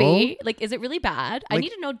don't maybe. know. Like, is it really bad? I Like- need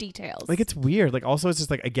to know details. Like it's weird. Like also it's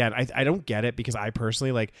just like, again, I don't get it because I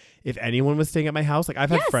personally, like, if anyone was staying at my house, like I've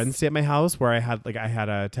had Yes. friends stay at my house where I had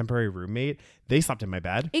a temporary roommate. They slept in my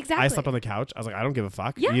bed. Exactly. I slept on the couch. I was like, I don't give a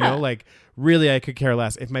fuck. Yeah. Like really I could care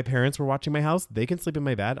less. If my parents were watching my house, they can sleep in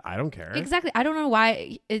my bed. I don't care. Exactly. I don't know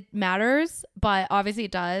why it matters, but obviously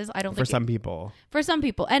it does. I don't For think some people. for some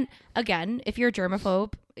people. And again, if you're a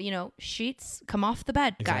germaphobe, sheets come off the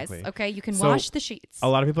bed, guys. Exactly. Okay, you can So, wash the sheets. A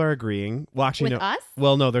lot of people are agreeing. Well, actually, With no. us?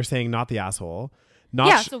 Well, no, they're saying not the asshole. Not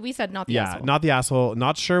yeah, sh- so we said not the yeah, asshole. not the asshole.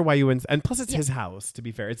 Not sure why you and plus it's his house. To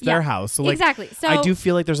be fair, it's their house. So like, exactly. So I do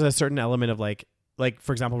feel like there's a certain element of like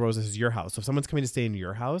for example, Rose, this is your house. So if someone's coming to stay in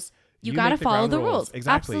your house, You make gotta the follow ground the rules.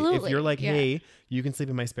 Exactly. If Absolutely. you're like, Yeah. hey, you can sleep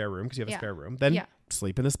in my spare room because you have a Yeah. spare room, then Yeah.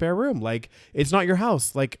 sleep in the spare room. Like it's not your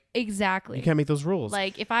house. Like exactly. you can't make those rules.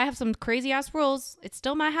 Like, if I have some crazy ass rules, it's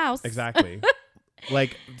still my house. Exactly.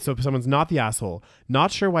 Like, so if someone's not the asshole,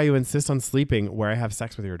 not sure why you insist on sleeping where I have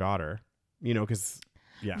sex with your daughter, because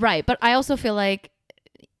yeah. Right. But I also feel like,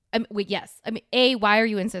 yes. I mean, A, why are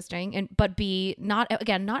you insisting? But B, not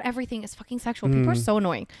everything is fucking sexual. People are so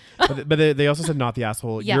annoying. But they also said not the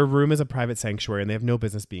asshole. Yeah. Your room is a private sanctuary and they have no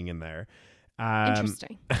business being in there.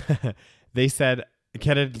 Interesting. They said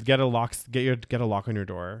get a lock on your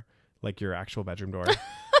door, like your actual bedroom door.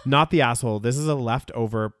 Not the asshole. This is a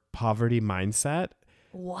leftover poverty mindset.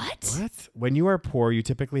 What? When you are poor, you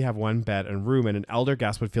typically have one bed and room, and an elder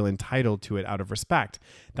guest would feel entitled to it out of respect.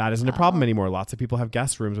 That isn't a problem anymore. Lots of people have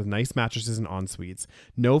guest rooms with nice mattresses and en suites.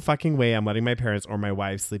 No fucking way I'm letting my parents or my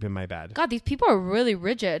wife sleep in my bed. God, these people are really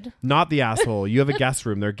rigid. Not the asshole. You have a guest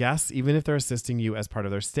room. They're guests, even if they're assisting you as part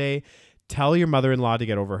of their stay. Tell your mother-in-law to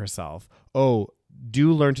get over herself. Oh,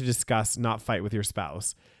 do learn to discuss, not fight with your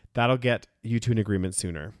spouse. That'll get you to an agreement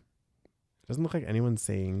sooner. Doesn't look like anyone's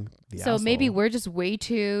saying the So asshole. maybe we're just way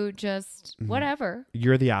too just Mhm. whatever.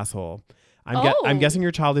 You're the asshole. I'm Oh. guessing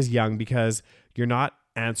your child is young because you're not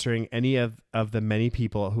answering any of the many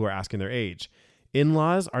people who are asking their age.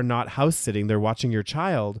 In-laws are not house sitting. They're watching your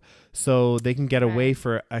child so they can get away Right.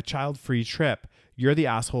 for a child-free trip. You're the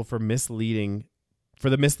asshole for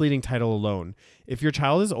the misleading title alone. If your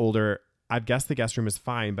child is older, I'd guess the guest room is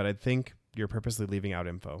fine, but I think you're purposely leaving out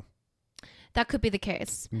info. That could be the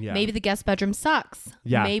case. Yeah. Maybe the guest bedroom sucks.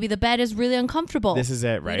 Yeah. Maybe the bed is really uncomfortable. This is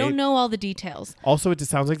it, right? We don't know all the details. Also, it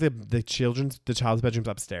just sounds like the child's bedroom's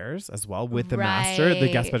upstairs as well with the master. The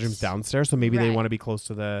guest Right. bedroom's downstairs, so maybe they Right. want to be close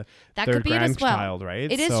to the That their could be it as well. grandchild,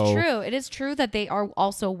 right? It is So- true. It is true that they are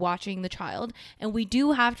also watching the child. And we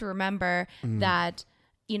do have to remember Mm. that,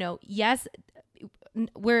 yes,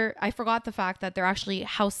 I forgot the fact that they're actually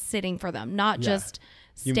house sitting for them, not Yeah. just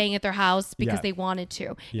staying at their house because Yeah. they wanted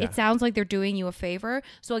to. Yeah. It sounds like they're doing you a favor.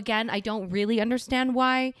 So again, I don't really understand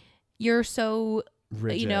why you're so,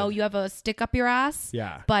 Rigid. you have a stick up your ass.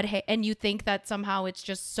 Yeah. But hey, and you think that somehow it's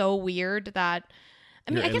just so weird that,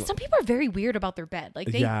 I mean, You're I guess in- some people are very weird about their bed. Like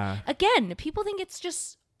Yeah. again, people think it's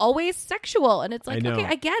just always sexual. And it's like, know. okay,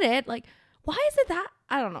 I get it. Like, why is it that?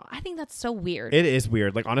 I don't know. I think that's so weird. It is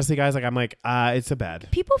weird. Like, honestly, guys, like, I'm like, it's a bed.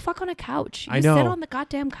 People fuck on a couch. You I know. sit on the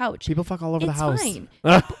goddamn couch. People fuck all over the It's house. fine.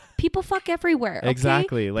 People fuck everywhere. Okay?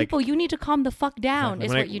 Exactly, like- people, you need to calm the fuck down. Exactly. Is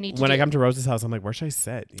When what I- you need to When do. I come to Rose's house, I'm like, where should I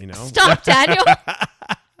sit? You know? Stop, Daniel.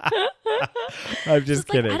 I'm just It's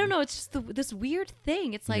like, kidding. I don't know. It's just this weird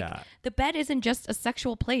thing. It's like Yeah. Mm-hmm. the bed isn't just a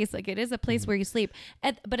sexual place. Like it is a place where you sleep.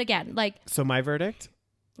 But again, like So my verdict?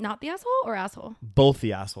 not the asshole or asshole. Both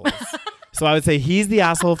the assholes. So I would say he's the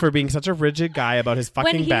asshole for being such a rigid guy about his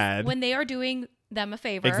fucking bed. When they are doing them a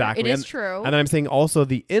favor, Exactly. it is And- true. And then I'm saying also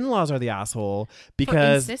the in-laws are the asshole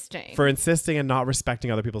because for insisting. and not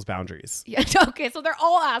respecting other people's boundaries. Yeah, okay, so they're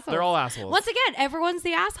all assholes. They're all assholes. Once again, everyone's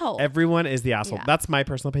the asshole. Everyone is the asshole. Yeah. That's my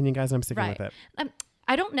personal opinion, guys, and I'm sticking Right. with it.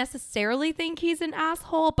 I don't necessarily think he's an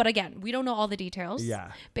asshole, but again, we don't know all the details.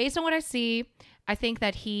 Yeah. Based on what I see, I think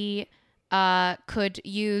that he could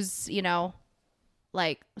use,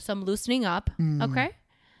 like some loosening up, okay?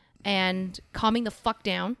 And calming the fuck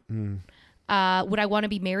down. Would I want to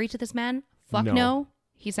be married to this man? Fuck No. no.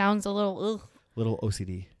 He sounds a little Little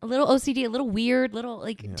OCD. a little OCD, a little weird,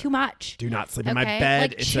 too much. Do not sleep in my Okay? bed.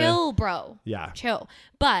 Like It's chill, bro. Yeah. Chill.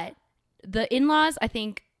 But the in-laws, I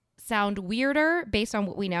think, sound weirder based on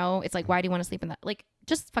what we know. It's like, why do you want to sleep in that? Like,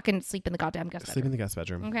 just fucking sleep in the goddamn guest Sleep in bedroom. the guest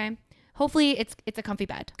bedroom. Okay. Hopefully, it's a comfy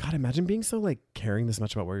bed. God, imagine being so like caring this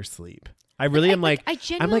much about where you sleep. I really am like, I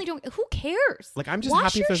genuinely like- don't. Who cares? like I'm just Wash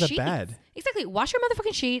happy if your there's a sheets. bed. Exactly. Wash your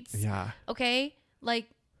motherfucking sheets. Yeah. Okay. Like,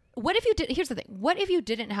 what if you did? Here's the thing. What if you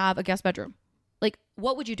didn't have a guest bedroom? Like,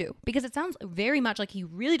 what would you do? Because it sounds very much like he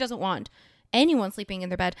really doesn't want anyone sleeping in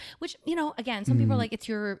their bed. Which, again, some people are like, it's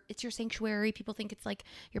your sanctuary. People think it's like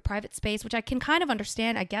your private space, which I can kind of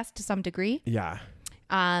understand, I guess, to some degree. Yeah.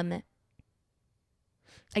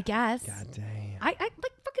 I guess. God dang. I like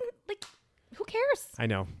fucking like. Who cares? I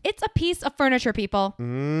know. It's a piece of furniture, people.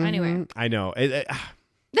 Anyway. Mhm. I know.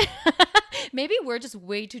 Maybe we're just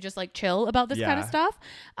way too just like chill about this kind of Yeah. stuff.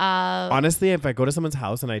 Honestly, if I go to someone's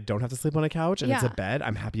house and I don't have to sleep on a couch and it's a Yeah. bed,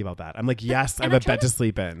 I'm happy about that. I'm like, yes, I and have I'm a trying bed to to-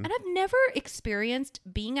 sleep in. And I've never experienced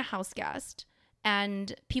being a house guest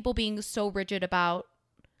and people being so rigid about,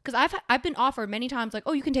 because I've been offered many times like,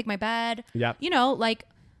 oh, you can take my bed. Yep.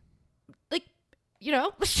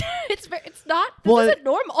 It's not. This Well, isn't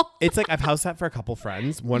normal. It's like I've house sat for a couple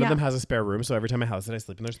friends. One of Yeah. them has a spare room, so every time I house it, I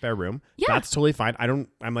sleep in their spare room. Yeah. That's totally fine. I'm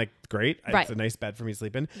like, great. Right. It's a nice bed for me to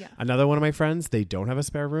sleep in. Yeah. Another one of my friends, they don't have a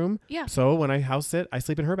spare room. Yeah. So when I house sit, I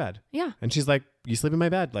sleep in her bed. Yeah. And she's like, you sleep in my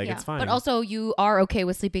bed. Like, Yeah. it's fine. But also, you are okay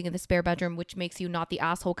with sleeping in the spare bedroom, which makes you not the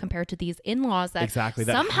asshole compared to these in-laws that Exactly,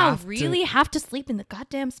 that somehow have to- really have to sleep in the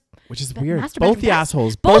goddamn which is But weird. master Both bedroom, the that's-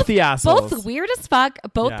 assholes. Both the assholes. Both weird as fuck.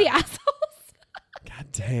 Both Yeah. the assholes.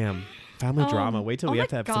 God damn. Family Oh, drama. Wait till oh we my have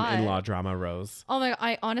to have some God. in-law drama, Rose. Oh my!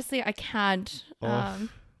 I honestly, I can't. Ugh.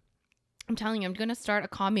 I'm telling you, I'm gonna start a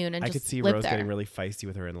commune and I just could see live Rose there. getting really feisty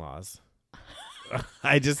with her in-laws.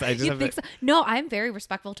 I just You have think so? No, I'm very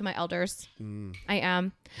respectful to my elders. I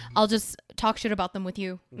am. I'll just talk shit about them with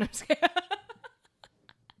you. No, I'm just kidding.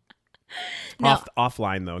 No.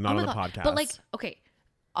 offline though, not Oh on my the God. podcast. But like, okay,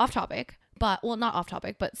 off topic, but well, not off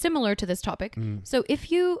topic, but similar to this topic. Mm. So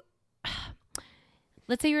if you,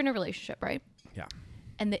 let's say you're in a relationship, right? yeah.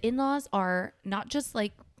 And the in-laws are not just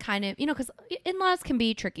like kind of, because in-laws can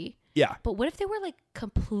be tricky. Yeah. But what if they were like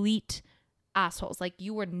complete assholes? Like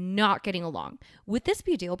you were not getting along. Would this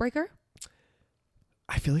be a deal breaker?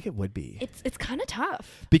 I feel like it would be. It's kind of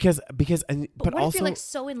tough. Because and But but what also if you're like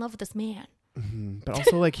so in love with this man? But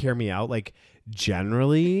also, like, hear me out. Like,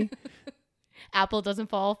 generally, Apple doesn't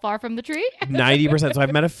fall far from the tree. 90%. So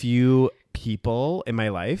I've met a few people in my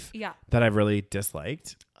life Yeah. that I've really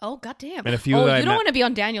disliked. Oh, goddamn. And a few oh, that I you don't met- want to be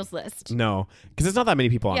on Daniel's list. No, because there's not that many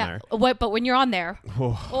people on Yeah. there. What? But when you're on there,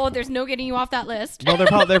 oh, there's no getting you off that list. Well,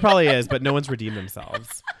 there probably is, but no one's redeemed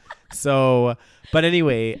themselves. So, but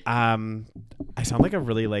anyway, I sound like a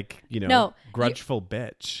really like, No, grudgeful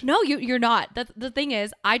bitch. No, you're not. The thing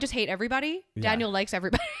is, I just hate everybody. Yeah. Daniel likes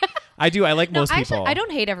everybody. I do. I like No, most actually, people. I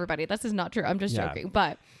don't hate everybody. This is not true. I'm just Yeah. joking.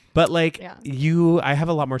 But But like Yeah. I have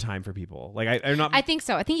a lot more time for people. Like I'm not. I think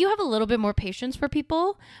so. I think you have a little bit more patience for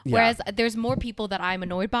people, Yeah. whereas there's more people that I'm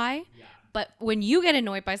annoyed by. Yeah. But when you get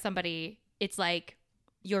annoyed by somebody, it's like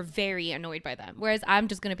you're very annoyed by them. Whereas I'm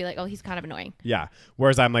just gonna be like, oh, he's kind of annoying. Yeah.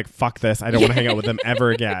 Whereas I'm like, fuck this. I don't want to hang out with them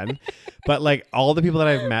ever again. But like all the people that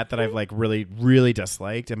I've met that I've like really, really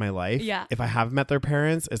disliked in my life, Yeah. if I have met their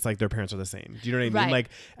parents, it's like their parents are the same. Do you know what I mean? Right. Like,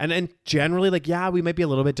 and generally, like, yeah, we might be a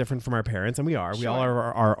little bit different from our parents, and we are. We all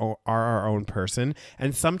Sure. are our own person.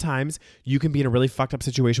 And sometimes you can be in a really fucked up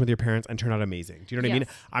situation with your parents and turn out amazing. Do you know what I mean?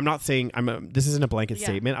 Yes. I'm not saying this isn't a blanket Yeah.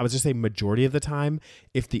 statement. I was just saying majority of the time,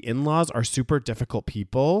 if the in-laws are super difficult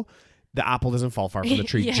people, the apple doesn't fall far from the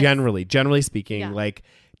tree. Yes. Generally speaking, Yeah. like,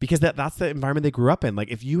 because that's the environment they grew up in.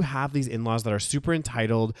 Like, if you have these in-laws that are super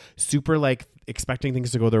entitled, super like expecting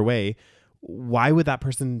things to go their way, why would that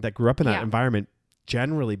person that grew up in that Yeah. environment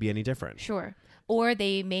generally be any different? Sure. Or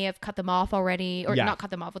they may have cut them off already, or Yeah. not cut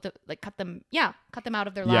them off, cut them out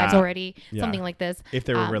of their Yeah. lives already, Yeah. something like this. If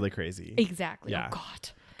they were really crazy. Exactly. Yeah. Oh God.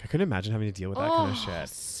 I couldn't imagine having to deal with that kind of shit.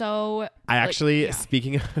 So I actually, yeah.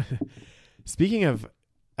 speaking of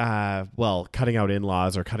cutting out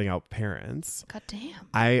in-laws or cutting out parents, God damn.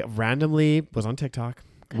 I randomly was on TikTok,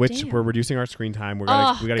 which damn. we're reducing our screen time. We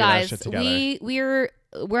gotta get our guys, shit together.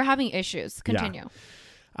 we're having issues. Continue.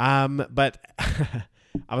 But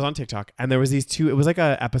I was on TikTok and there was these two. It was like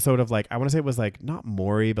a episode of like, I want to say it was like not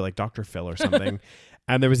Maury, but like Dr. Phil or something.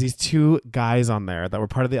 And there was these two guys on there that were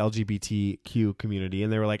part of the LGBTQ community,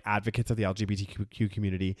 and they were like advocates of the LGBTQ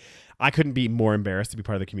community. I couldn't be more embarrassed to be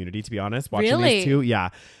part of the community, to be honest. Watching Really? these two, yeah,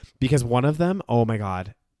 because one of them, oh my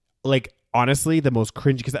god, like honestly, the most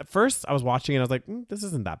cringy. Because at first I was watching it, I was like, this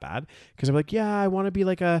isn't that bad. Because I'm like, yeah, I want to be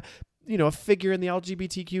like a figure in the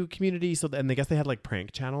LGBTQ community. So and I guess they had like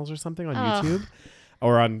prank channels or something on YouTube.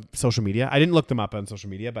 Or on social media. I didn't look them up on social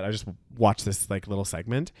media, but I just watched this like little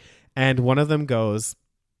segment. And one of them goes,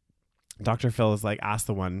 Dr. Phil is like, asked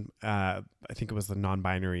the one, I think it was the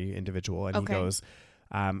non-binary individual. And Okay. he goes,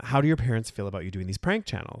 how do your parents feel about you doing these prank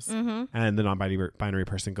channels? Mm-hmm. And the non-binary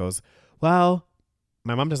person goes, well,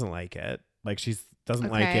 my mom doesn't like it. Like she doesn't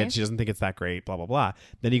like Okay. it. She doesn't think it's that great, blah, blah, blah.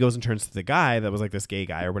 Then he goes and turns to the guy that was like this gay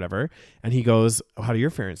guy or whatever. And he goes, how do your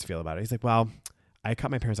parents feel about it? He's like, well, I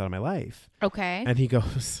cut my parents out of my life. Okay. And he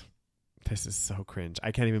goes, this is so cringe.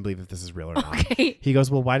 I can't even believe if this is real or not. Okay. He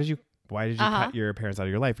goes, well, why did you Uh-huh. cut your parents out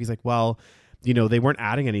of your life? He's like, well, they weren't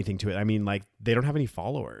adding anything to it. I mean, like, they don't have any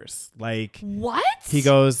followers. Like, What? he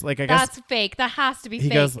goes, like, I guess That's fake. That has to be he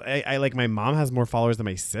fake. goes, I like, my mom has more followers than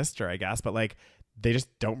my sister, I guess, but like, they just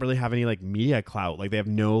don't really have any like media clout. Like, they have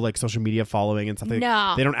no like social media following and stuff.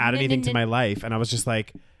 No. They don't add No, anything no, to no. my life. And I was just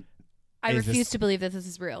like, I is refuse this- to believe that this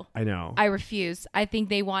is real. I know. I refuse. I think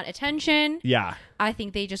they want attention. Yeah. I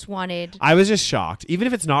think they just wanted. I was just shocked. Even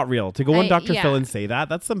if it's not real, to go on Dr. yeah. Phil and say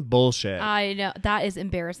that's some bullshit. I know that is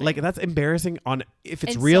embarrassing. Like, that's embarrassing on if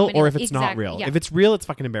it's In so real many- or if it's not exactly, real. yeah. If it's real, it's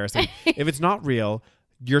fucking embarrassing. If it's not real,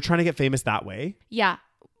 you're trying to get famous that way. yeah,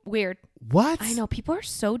 weird. What? I know people are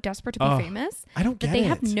so desperate to be Ugh, famous I don't that get they it.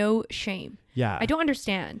 have no shame. Yeah. I don't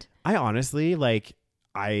understand. I honestly, like,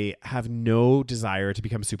 I have no desire to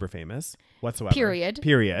become super famous whatsoever. Period.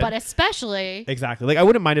 But especially, exactly. Like, I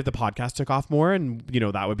wouldn't mind if the podcast took off more and,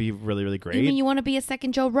 that would be really, really great. you mean you want to be a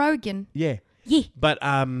second Joe Rogan? Yeah. Yeah. But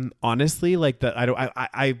honestly, like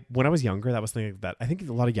I when I was younger, that was something that I think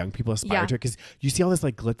a lot of young people aspire Yeah. to, because you see all this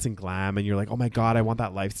like glitz and glam and you're like, oh my God, I want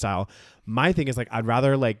that lifestyle. My thing is like, I'd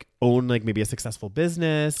rather like own like maybe a successful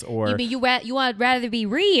business, or You mean you would rather be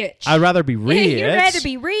rich? I'd rather be rich. You'd rather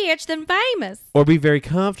be rich than famous. or be very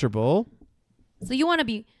comfortable. So you want to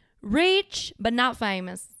be rich but not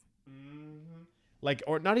famous. Like,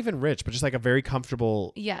 or not even rich, but just like a very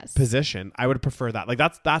comfortable Yes. position. I would prefer that. Like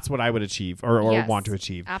that's what I would achieve or Yes, want to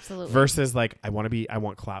achieve. Absolutely. Versus like, I want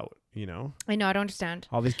clout, I know. I don't understand.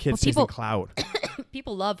 all these kids Well, people- chasing clout.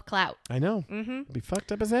 People love clout. I know. Mm-hmm. It'd be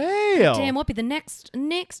fucked up as hell. Damn, what be the next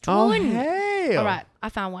Oh, one? hell. All right, I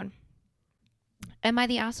found one. Am I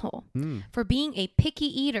the asshole Mm. for being a picky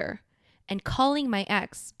eater and calling my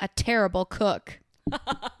ex a terrible cook?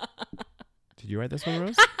 Did you write this one,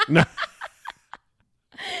 Rose? No.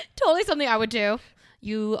 totally something I would do.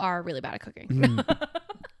 You are really bad at cooking.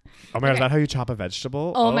 Oh my God, is that how you chop a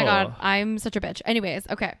vegetable? Oh my God, I'm such a bitch. Anyways,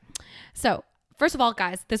 okay. So first of all,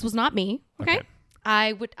 guys, this was not me. Okay.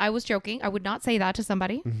 I was joking. I would not say that to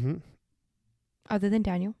somebody other than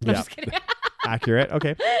Daniel. No, Yeah. I'm just kidding. Accurate.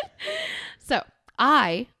 Okay. So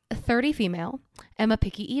I, a 30 female, am a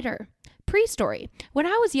picky eater. Pre-story. When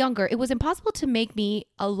I was younger, it was impossible to make me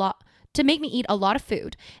eat a lot of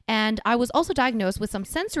food, and I was also diagnosed with some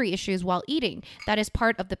sensory issues while eating. That is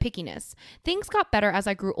part of the pickiness. Things got better as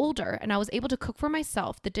I grew older, and I was able to cook for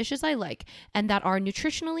myself the dishes I like and that are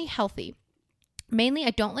nutritionally healthy. Mainly,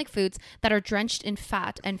 I don't like foods that are drenched in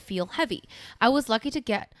fat and feel heavy. I was lucky to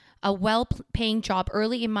get a well-paying job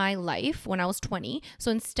early in my life when I was 20.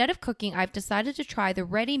 So instead of cooking, I've decided to try the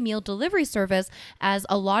ready meal delivery service, as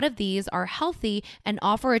a lot of these are healthy and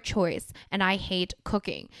offer a choice, and I hate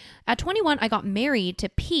cooking. At 21, I got married to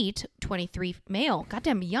Pete, 23 male.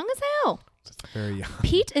 Goddamn young as hell. Just very young.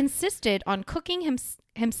 Pete insisted on cooking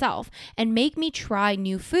himself and make me try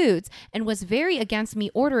new foods, and was very against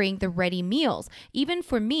me ordering the ready meals. Even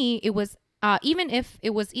if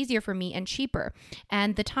it was easier for me and cheaper,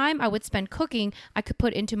 and the time I would spend cooking, I could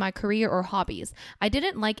put into my career or hobbies. I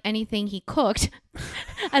didn't like anything he cooked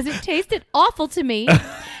as it tasted awful to me,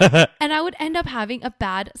 and I would end up having a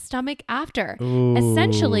bad stomach after. Ooh.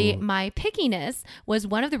 Essentially, my pickiness was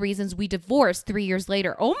one of the reasons we divorced 3 years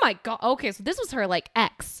later. Oh my God. Okay, so this was her like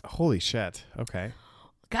ex. Holy shit. Okay.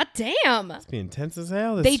 God damn. It's been intense as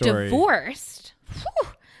hell. This They story. divorced. Whew.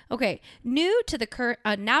 Okay, now to the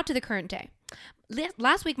current day.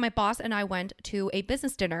 Last week, my boss and I went to a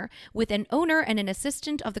business dinner with an owner and an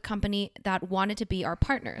assistant of the company that wanted to be our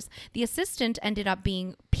partners. The assistant ended up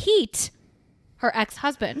being Pete, her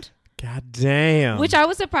ex-husband. God damn. Which I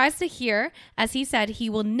was surprised to hear, as he said he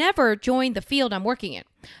will never join the field I'm working in.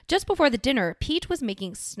 Just before the dinner, Pete was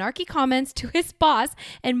making snarky comments to his boss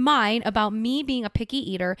and mine about me being a picky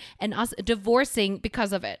eater and us divorcing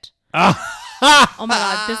because of it. Oh my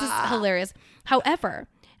God, this is hilarious. However,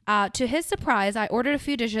 to his surprise, I ordered a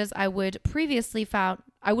few dishes I would have previously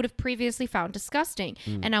found disgusting,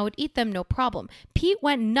 and I would eat them no problem. Pete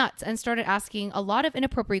went nuts and started asking a lot of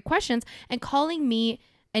inappropriate questions and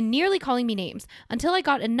nearly calling me names, until I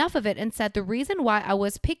got enough of it and said the reason why I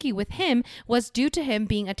was picky with him was due to him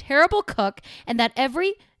being a terrible cook, and that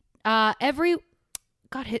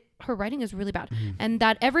her writing is really bad. And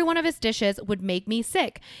that every one of his dishes would make me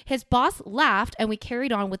sick. His boss laughed and we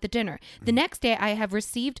carried on with the dinner. The next day, I have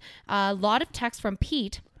received a lot of texts from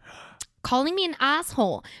Pete calling me an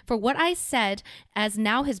asshole for what I said, as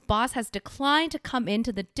now his boss has declined to come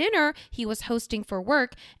into the dinner he was hosting for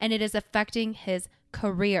work, and it is affecting his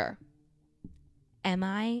career. Am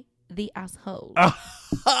I the asshole?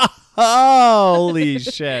 Holy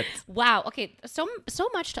shit. Wow. Okay. So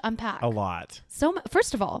much to unpack. A lot.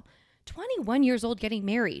 First of all, 21 years old getting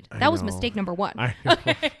married. That was mistake number one. I know.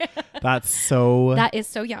 That is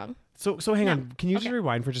so young. So hang on. Can you just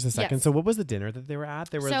rewind for just a second? Yes. So what was the dinner that they were at?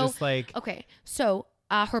 They were just like... Okay. So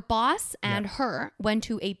her boss and her went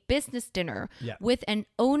to a business dinner with an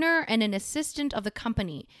owner and an assistant of the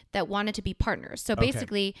company that wanted to be partners. So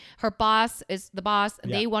basically, her boss is the boss.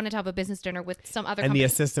 And they wanted to have a business dinner with some other company. And the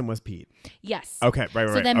assistant was Pete. Yes. Okay, right.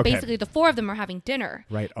 So then basically the four of them are having dinner.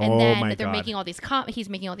 Right. And oh then my they're God. making all these he's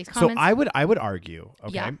making all these So comments. I would argue,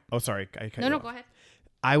 okay. Yeah. Oh, sorry. No, go ahead.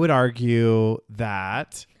 I would argue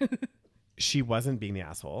that she wasn't being the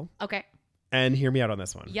asshole. Okay. And hear me out on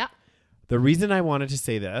this one. Yeah. The reason I wanted to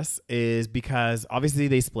say this is because obviously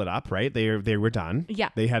they split up, right? They were done. Yeah.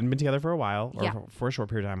 They hadn't been together for a while or Yeah. for a short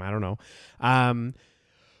period of time. I don't know.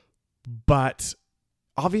 But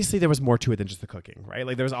obviously there was more to it than just the cooking, right?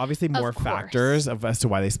 Like there was obviously more factors as to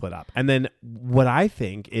why they split up. And then what I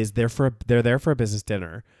think is they're there for a business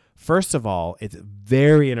dinner. First of all, it's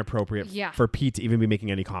very inappropriate for Pete to even be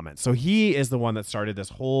making any comments. So he is the one that started this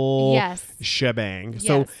whole shebang. Yes.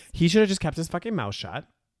 So he should have just kept his fucking mouth shut.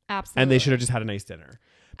 Absolutely. And they should have just had a nice dinner.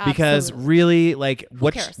 Because really, like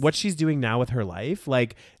what she's doing now with her life,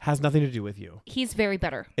 like has nothing to do with you. He's very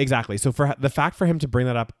bitter. Exactly. So for the fact for him to bring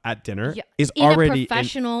that up at dinner is in already a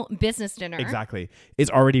professional business dinner. Exactly. Is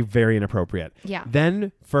already very inappropriate. Yeah.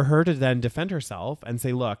 Then for her to then defend herself and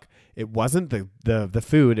say, look, it wasn't the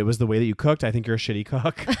food, it was the way that you cooked. I think you're a shitty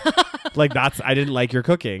cook. Like I didn't like your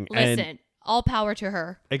cooking. Listen. All power to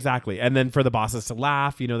her. Exactly. And then for the bosses to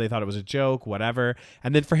laugh, they thought it was a joke, whatever.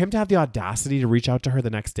 And then for him to have the audacity to reach out to her the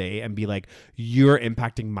next day and be like, you're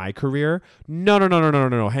impacting my career. No.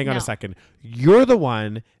 Hang on a second. You're the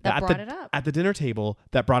one that brought it up at the dinner table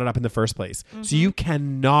that brought it up in the first place. Mm-hmm. So you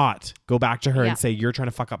cannot go back to her and say, you're trying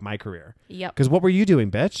to fuck up my career. Yep. Because what were you doing,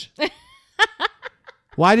 bitch?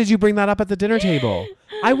 Why did you bring that up at the dinner table?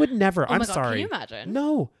 I would never. Oh I'm my God, sorry. can you imagine?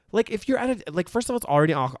 No. Like if you're at a, like, first of all, it's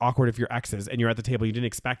already awkward if you're exes and you're at the table, you didn't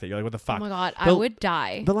expect it. You're like, what the fuck? Oh my God, I The- would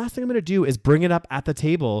die. The last thing I'm going to do is bring it up at the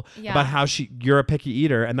table Yeah. about how you're a picky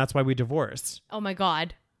eater and that's why we divorced. Oh my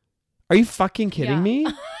God. Are you fucking kidding Yeah. me?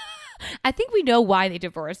 I think we know why they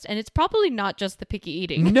divorced, and it's probably not just the picky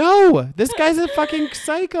eating. No, this guy's a fucking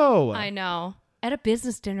psycho. I know. At a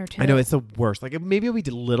business dinner too. I know, it's the worst. Like maybe it'll be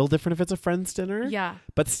a little different if it's a friend's dinner. Yeah.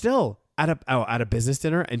 But still, at a business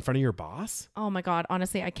dinner in front of your boss. Oh my God.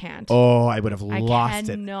 Honestly, I can't. Oh, I would have I lost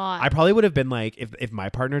it. cannot. I probably would have been like, if my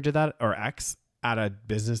partner did that or ex at a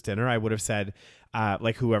business dinner, I would have said,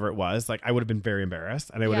 like whoever it was, like I would have been very embarrassed,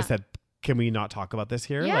 and I would have said, "Can we not talk about this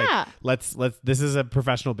here? Yeah. Like, let's. This is a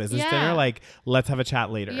professional business Yeah. dinner. Like, let's have a chat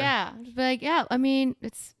later." Yeah. Just be like, yeah. I mean,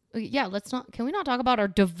 it's let's not. Can we not talk about our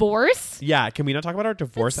divorce? Yeah. Can we not talk about our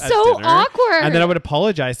divorce It's at so dinner? awkward. And then I would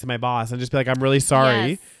apologize to my boss and just be like, "I'm really sorry.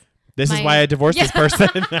 Yes. This is why I divorced this person."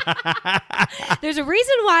 There's a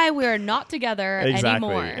reason why we're not together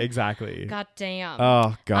anymore. Exactly. God damn.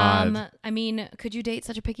 Oh God. I mean, could you date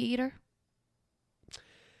such a picky eater?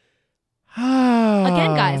 Again,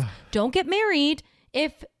 Again, guys, don't get married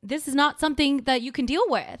if this is not something that you can deal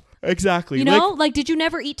with. Exactly. You know, like did you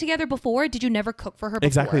never eat together before? Did you never cook for her before?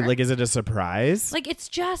 Exactly. Like, is it a surprise? Like, it's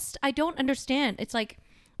just, I don't understand. It's like,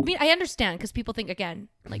 I mean, I understand because people think again,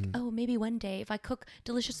 like, oh, maybe one day if I cook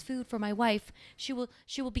delicious food for my wife, she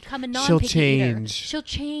will become a non-picky eater. change. She'll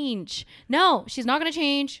change. No, she's not going to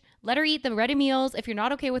change. Let her eat the ready meals. If you're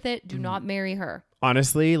not okay with it, do not marry her.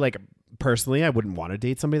 Honestly, like personally, I wouldn't want to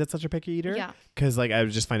date somebody that's such a picky eater. Yeah. Because like I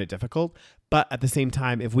would just find it difficult. But at the same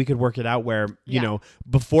time, if we could work it out where, you Yeah. know,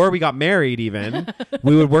 before we got married even,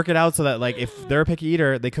 we would work it out so that like if they're a picky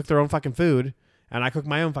eater, they cook their own fucking food and I cook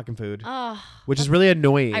my own fucking food. Oh, which is really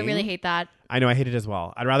annoying. I really hate that. I know, I hate it as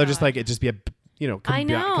well. I'd rather just like it just be a, you know, I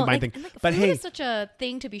know. combined Like, thing. and, like, But food hey, is such a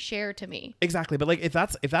thing to be shared to me. exactly. But like if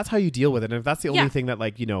that's how you deal with it, and if that's the only Yeah. thing that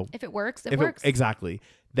like, you know, If it works, it works. exactly.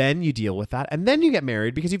 Then you deal with that and then you get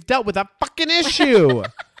married because you've dealt with that fucking issue.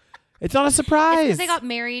 It's not a surprise. Because they got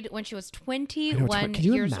married when she was I know, 21 can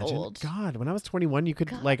you years imagine? old. God, when I was 21, you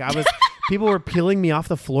could like I was people were peeling me off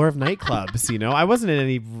the floor of nightclubs, you know? I wasn't in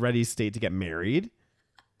any ready state to get married.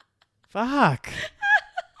 Fuck.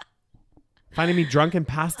 Finding me drunk and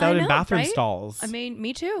passed out I in know, bathroom right? stalls. I mean,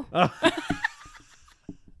 me too.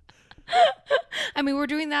 I mean, we're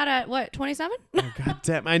doing that at what, 27? Oh, God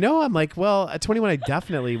damn. I know. I'm like, well, at 21, I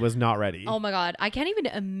definitely was not ready. Oh my God. I can't even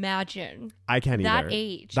imagine I can't that either.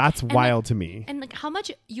 age. That's And, wild like, to me. And like how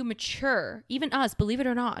much you mature, even us, believe it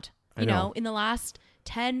or not, I you know. know, in the last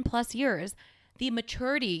 10 plus years, the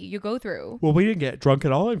maturity you go through. Well, we didn't get drunk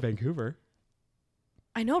at all in Vancouver.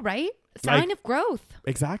 I know, right? Sign Like- of growth.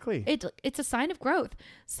 Exactly. It's a sign of growth.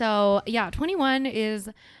 So yeah, 21 is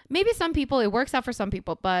maybe some people, it works out for some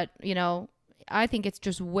people, but you know, I think it's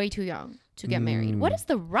just way too young to get married. What is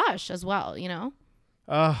the rush as well, you know?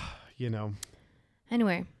 You know.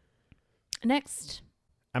 Anyway, next.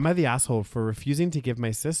 Am I the asshole for refusing to give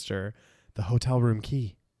my sister the hotel room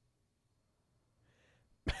key?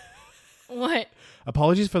 What?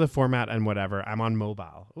 Apologies for the format and whatever. I'm on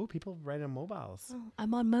mobile. Oh, people write on mobiles. Oh,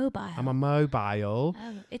 I'm on mobile. I'm on mobile.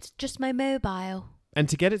 Oh, it's just my mobile. And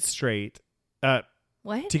to get it straight,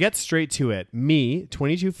 What? to get straight to it, me,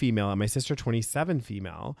 22 female, and my sister, 27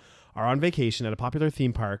 female, are on vacation at a popular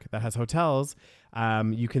theme park that has hotels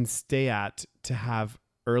you can stay at to have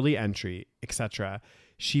early entry, etc.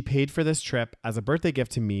 She paid for this trip as a birthday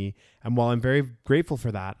gift to me, and while I'm very grateful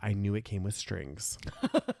for that, I knew it came with strings.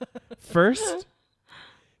 First,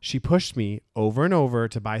 she pushed me over and over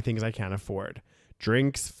to buy things I can't afford.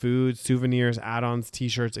 Drinks, food, souvenirs, add-ons,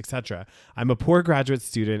 t-shirts, etc. I'm a poor graduate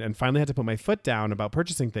student and finally had to put my foot down about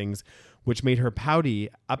purchasing things, which made her pouty,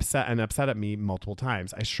 upset at me multiple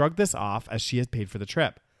times. I shrugged this off as she had paid for the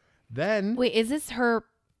trip. Then, Wait, is this her?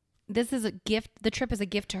 This is a gift. The trip is a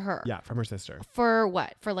gift to her. yeah, from her sister. For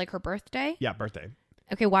what? For like her birthday? Yeah, birthday.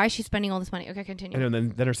 Okay, why is she spending all this money? Okay, continue. I know.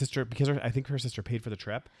 Then her sister, because I think her sister paid for the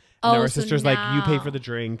trip. Oh, And now her so sister's like, you pay now- for the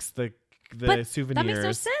drinks, the But souvenirs. that makes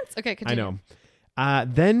no sense. Okay, I continue. know.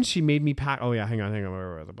 Then she made me pack. Oh yeah, hang on.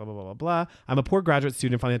 Blah blah blah blah blah. I'm a poor graduate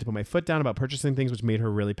student. Finally had to put my foot down about purchasing things, which made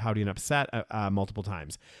her really pouty and upset multiple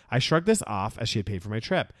times. I shrugged this off as she had paid for my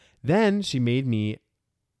trip. Then she made me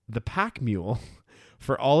the pack mule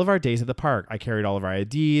for all of our days at the park. I carried all of our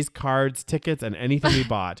IDs, cards, tickets, and anything we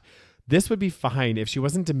bought. This would be fine if she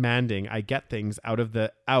wasn't demanding I get things out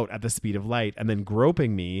at the speed of light and then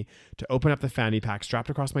groping me to open up the fanny pack strapped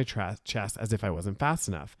across my chest as if I wasn't fast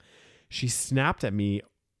enough. She snapped at me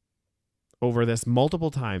over this multiple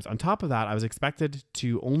times. On top of that, I was expected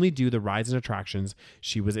to only do the rides and attractions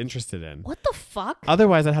she was interested in. What the fuck?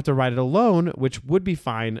 Otherwise, I'd have to ride it alone, which would be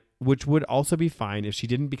fine, which would also be fine if she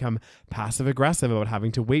didn't become passive aggressive about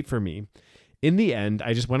having to wait for me. In the end,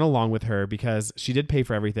 I just went along with her because she did pay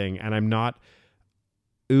for everything, and I'm not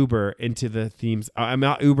Uber into the themes. I'm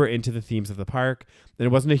not Uber into the themes of the park, and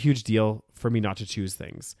it wasn't a huge deal for me not to choose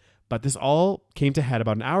things. But this all came to head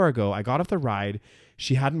about an hour ago. I got off the ride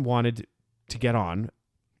she hadn't wanted to get on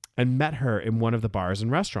and met her in one of the bars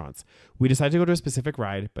and restaurants. We decided to go to a specific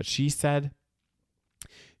ride, but she said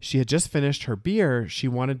she had just finished her beer. She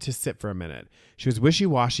wanted to sit for a minute. She was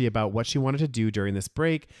wishy-washy about what she wanted to do during this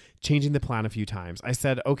break, changing the plan a few times. I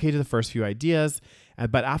said okay to the first few ideas,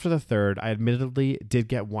 but after the third, I admittedly did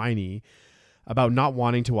get whiny about not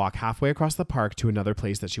wanting to walk halfway across the park to another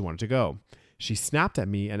place that she wanted to go. She snapped at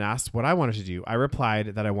me and asked what I wanted to do. I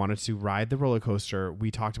replied that I wanted to ride the roller coaster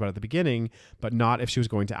we talked about at the beginning, but not if she was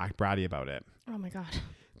going to act bratty about it. Oh my God.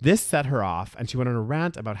 This set her off, and she went on a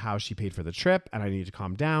rant about how she paid for the trip and I needed to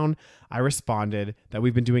calm down. I responded that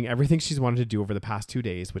we've been doing everything she's wanted to do over the past 2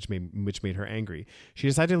 days, which made her angry. She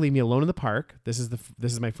decided to leave me alone in the park. This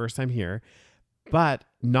is my first time here, but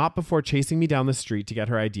not before chasing me down the street to get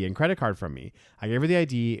her ID and credit card from me. I gave her the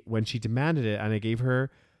ID when she demanded it, and I gave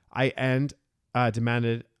her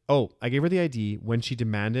the ID when she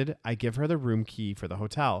demanded I give her the room key for the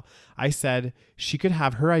hotel. I said she could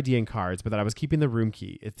have her ID and cards, but that I was keeping the room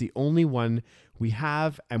key. It's the only one we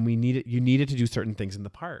have, and you needed to do certain things in the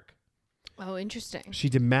park. Oh, interesting. She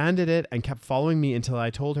demanded it and kept following me until I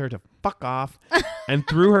told her to fuck off and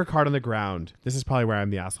threw her card on the ground. This is probably where I'm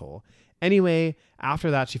the asshole. Anyway,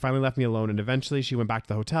 after that, she finally left me alone, and eventually she went back to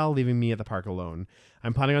the hotel, leaving me at the park alone.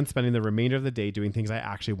 I'm planning on spending the remainder of the day doing things I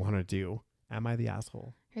actually want to do. Am I the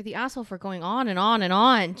asshole? You're the asshole for going on and on and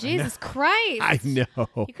on. Jesus Christ. I know.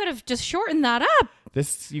 You could have just shortened that up.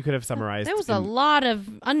 This you could have summarized. There was a lot of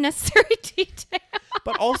unnecessary detail.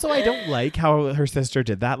 But also, I don't like how her sister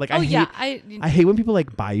did that. Like, I hate when people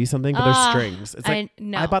like buy you something, but there's strings. It's like,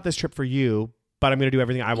 I bought this trip for you, but I'm going to do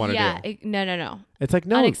everything I want to do. No. It's like,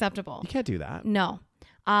 no. Unacceptable. You can't do that. No.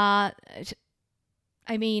 I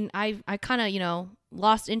mean, I kind of,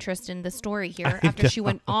 lost interest in the story here after she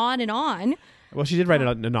went on and on. Well, she did write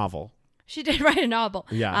a novel. She did write a novel.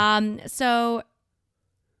 Yeah. So,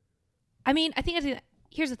 I mean, I think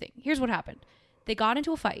here's the thing. Here's what happened. They got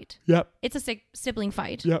into a fight. Yep. It's a sibling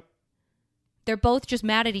fight. Yep. They're both just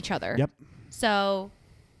mad at each other. Yep. So,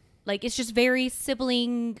 like, it's just very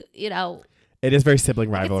sibling, It is very sibling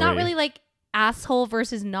rivalry. It's not really like asshole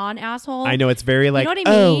versus non-asshole. I know, it's very like, you know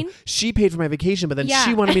what I mean? She paid for my vacation, but then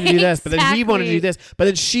she wanted me to do this, but then he wanted to do this, but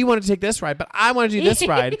then she wanted to take this ride, but I want to do this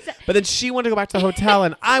ride, but then she wanted to go back to the hotel,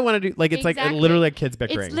 and I want to do, like, it's like literally like kids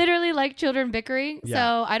bickering. It's literally like children bickering. Yeah.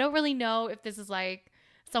 So I don't really know if this is like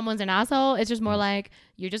someone's an asshole. It's just more like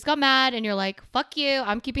you just got mad and you're like, fuck you,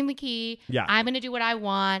 I'm keeping the key. Yeah. I'm going to do what I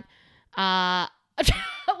want.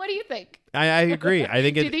 What do you think? I agree. I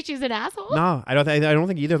think do you think she's an asshole? No, I don't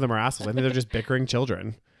think either of them are assholes. I think they're just bickering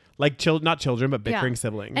children. Like not children, but bickering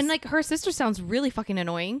siblings. And like her sister sounds really fucking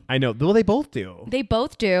annoying. I know. Well, they both do. They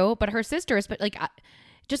both do, but her sister is, but like,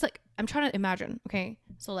 just like, I'm trying to imagine. Okay.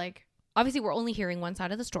 So like, obviously we're only hearing one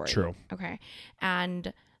side of the story. True. Okay.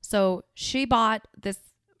 And so she bought this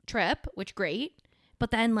trip, which great.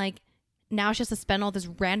 But then like, now she has to spend all this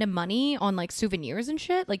random money on like souvenirs and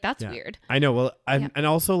shit. Like that's weird. I know. Well, and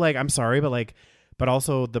also like, I'm sorry, but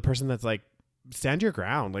also the person that's like, stand your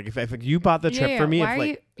ground. Like if you bought the trip for me,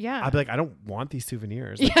 I'd be like, I don't want these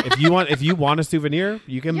souvenirs. Like, if you want a souvenir,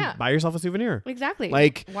 you can buy yourself a souvenir. Exactly.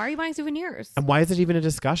 Like, why are you buying souvenirs? And why is it even a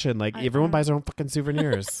discussion? Like everyone buys their own fucking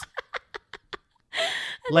souvenirs.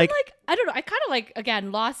 Like, I don't know. I kind of like,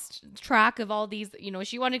 again, lost track of all these,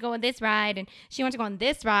 she wanted to go on this ride and she wanted to go on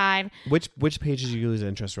this ride. Which page did you lose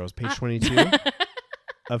interest, Rose? Page 22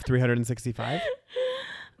 of 365?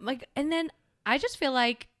 Like, and then I just feel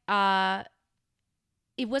like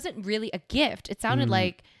it wasn't really a gift. It sounded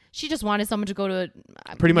like she just wanted someone to go to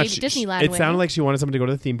pretty much Disneyland. It sounded like she wanted someone to go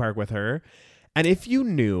to the theme park with her. And if you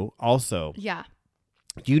knew also,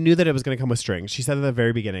 you knew that it was going to come with strings. She said at the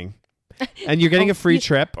very beginning. And you're getting a free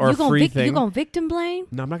trip or a free thing. You going to victim blame?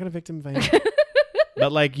 No, I'm not going to victim blame.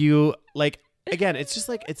 But like again, it's just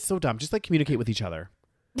like, it's so dumb. Just like communicate with each other.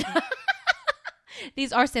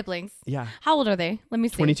 These are siblings. Yeah. How old are they? Let me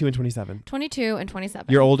see. 22 and 27. 22 and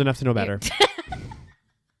 27. You're old enough to know better.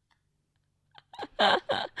 But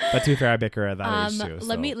to be fair, I bicker at that age too. So.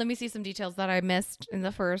 Let me see some details that I missed in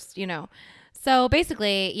the first, So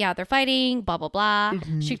basically, they're fighting, blah, blah, blah.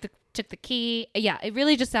 She took the key. Yeah, it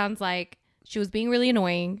really just sounds like she was being really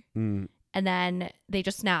annoying. and then they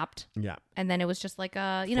just snapped, Yeah. and then it was just like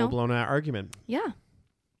a Full blown argument. yeah.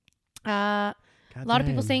 A lot of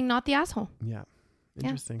people saying not the asshole. Yeah.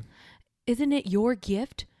 Interesting. Isn't it your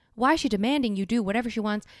gift? Why is she demanding you do whatever she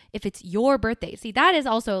wants if it's your birthday? See, that is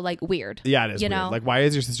also like weird. Yeah, it is weird. know? Like, why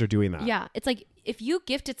is your sister doing that? Yeah. It's like if you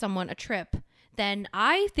gifted someone a trip, then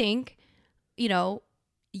I think,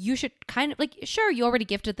 you should kind of like, sure, you already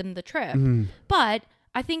gifted them the trip, but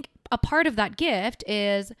I think a part of that gift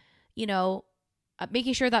is,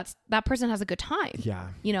 making sure that person has a good time. Yeah.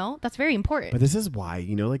 That's very important. But this is why,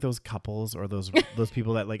 like those couples or those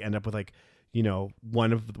people that like end up with like,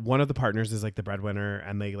 one of the partners is like the breadwinner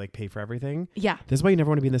and they like pay for everything. Yeah. This is why you never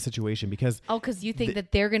want to be in this situation because because you think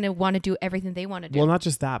that they're going to want to do everything they want to do. Well, not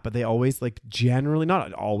just that, but they always like generally,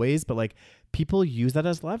 not always, but like people use that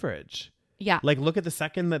as leverage. Yeah. Like look at the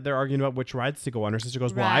second that they're arguing about which rides to go on. Her sister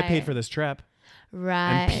goes, well, I paid for this trip.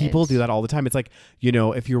 Right. And people do that all the time. It's like,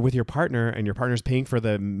 if you're with your partner and your partner's paying for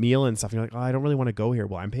the meal and stuff, and you're like, oh, I don't really want to go here.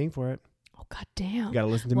 Well, I'm paying for it. Oh, God damn. You got to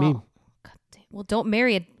listen to me. God damn. Well, don't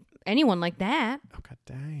marry anyone like that. Oh, God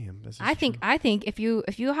damn. This is I think if you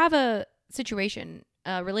have a situation,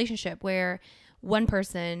 a relationship where one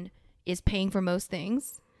person is paying for most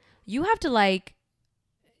things, you have to like,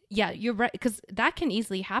 yeah, you're right. Because that can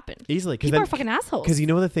easily happen. Easily. People are fucking assholes. Because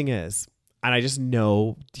the thing is, and I just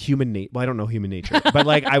know human nature. Well, I don't know human nature, but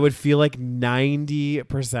like I would feel like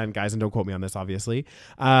 90%, guys, and don't quote me on this, obviously,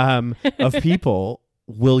 of people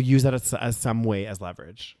will use that as some way as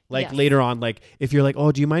leverage. Like Yes. later on, like if you're like,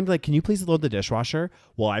 oh, do you mind? Like, can you please load the dishwasher?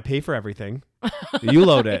 Well, I pay for everything. You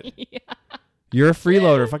load it. Yeah. You're a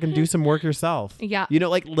freeloader. Fucking do some work yourself. Yeah.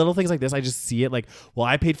 Like little things like this. I just see it like, well,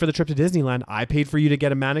 I paid for the trip to Disneyland. I paid for you to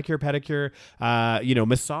get a manicure, pedicure,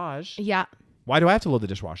 massage. Yeah. Why do I have to load the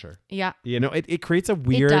dishwasher? Yeah. It creates a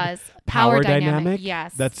weird It does. power dynamic.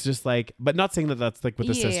 Yes. That's just like, but not saying that that's like with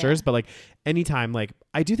the Yeah. sisters, but like anytime, like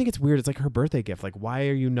I do think it's weird. It's like her birthday gift. Like, why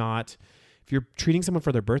are you not, if you're treating someone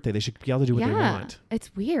for their birthday, they should be able to do what they want.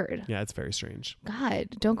 It's weird. Yeah, it's very strange.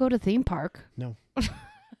 God, don't go to theme park. No.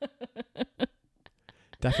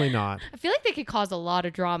 Definitely not. I feel like they could cause a lot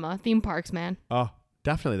of drama. Theme parks, man. Oh,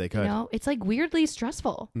 definitely they could. It's like weirdly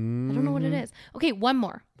stressful. I don't know what it is. Okay, one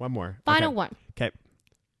more. One more. Final one. Okay.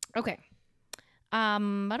 Okay. Oh,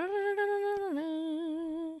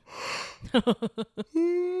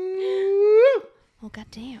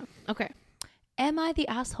 goddamn. Okay. Am I the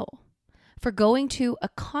asshole for going to a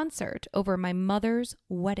concert over my mother's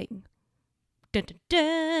wedding? Dun, dun,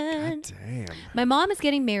 dun. God damn. My mom is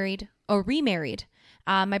getting married or remarried.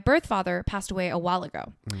 My birth father passed away a while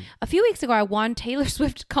ago. A few weeks ago, I won Taylor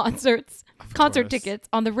Swift concert tickets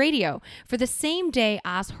on the radio for the same day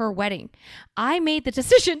as her wedding. I made the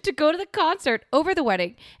decision to go to the concert over the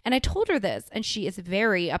wedding, and I told her this, and she is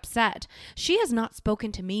very upset. She has not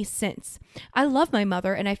spoken to me since. I love my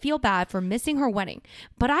mother, and I feel bad for missing her wedding,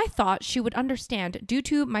 but I thought she would understand due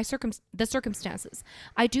to the circumstances.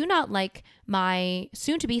 I do not like my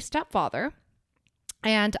soon-to-be stepfather,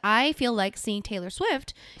 and I feel like seeing Taylor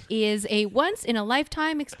Swift is a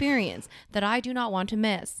once-in-a-lifetime experience that I do not want to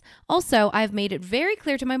miss. Also, I've made it very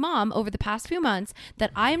clear to my mom over the past few months that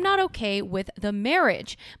I am not okay with the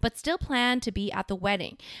marriage, but still plan to be at the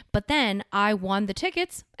wedding. But then I won the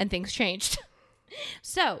tickets and things changed.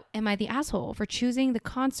 So, am I the asshole for choosing the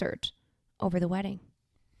concert over the wedding?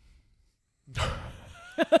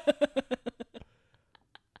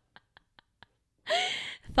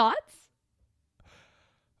 Thoughts?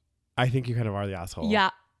 I think you kind of are the asshole. Yeah.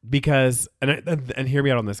 Because, and hear me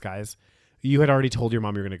out on this, guys. You had already told your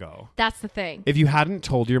mom you're going to go. That's the thing. If you hadn't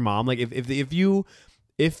told your mom, like if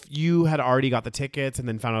you had already got the tickets and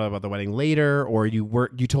then found out about the wedding later, or you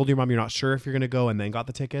told your mom you're not sure if you're going to go and then got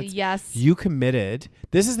the tickets. Yes. You committed.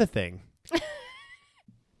 This is the thing.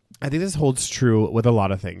 I think this holds true with a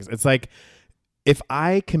lot of things. It's like, if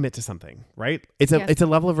I commit to something, right? It's a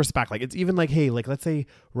level of respect. Like it's even like, hey, like let's say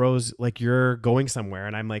Rose, like you're going somewhere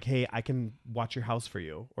and I'm like, hey, I can watch your house for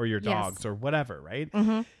you or your dogs or whatever, right?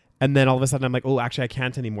 Mm-hmm. And then all of a sudden I'm like, oh, actually I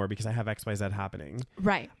can't anymore because I have XYZ happening.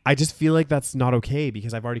 Right. I just feel like that's not okay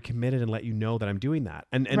because I've already committed and let you know that I'm doing that.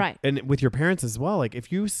 And right. And with your parents as well, like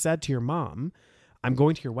if you said to your mom, I'm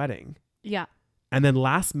going to your wedding. Yeah. And then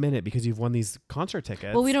last minute, because you've won these concert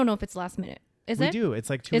tickets. Well, we don't know if it's last minute. Is it? We do. It's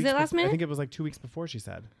like 2 weeks. Is it last minute? I think it was like 2 weeks before she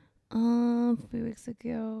said. A few weeks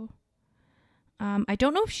ago. I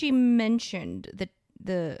don't know if she mentioned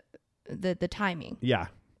the timing. Yeah.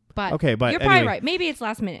 But okay, but you're probably right. Maybe it's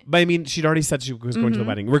last minute. But I mean, she'd already said she was going to the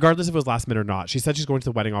wedding, regardless if it was last minute or not. She said she's going to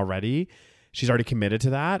the wedding already. She's already committed to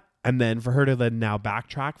that. And then for her to then now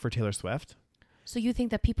backtrack for Taylor Swift. So you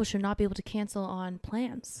think that people should not be able to cancel on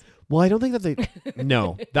plans? Well, I don't think that they.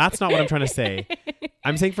 No, that's not what I'm trying to say.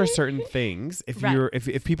 I'm saying for certain things, if Right.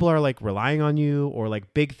 if people are like relying on you or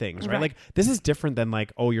like big things, right? Right. Like this is different than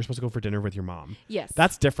like, oh, you're supposed to go for dinner with your mom. Yes.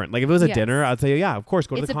 That's different. Like if it was a Yes. dinner, I'd say, yeah, of course,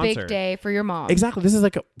 go to It's the a concert. big day for your mom. Exactly. This is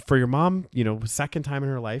like for your mom, you know, second time in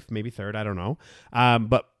her life, maybe third, I don't know.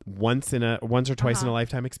 But once or twice in a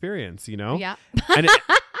lifetime experience, you know? Yeah.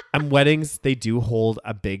 And weddings, they do hold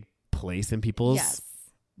a big place in people's Yes.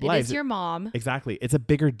 It lives. is your mom. Exactly. It's a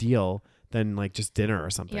bigger deal than like just dinner or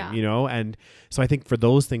something, Yeah. you know? And so I think for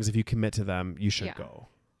those things, if you commit to them, you should Yeah. go.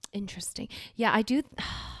 Interesting. Yeah, I do.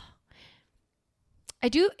 I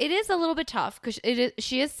do. It is a little bit tough because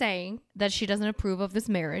she is saying that she doesn't approve of this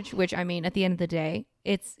marriage, which I mean, at the end of the day,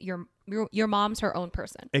 it's your mom's her own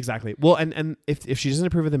person. Exactly. Well, and if she doesn't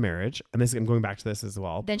approve of the marriage, and this I'm going back to this as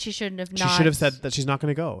well, Then she shouldn't have. she should have said that she's not going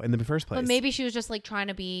to go in the first place. But maybe she was just like trying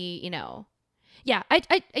to be, you know. Yeah, I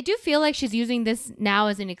do feel like she's using this now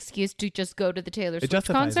as an excuse to just go to the Taylor it Swift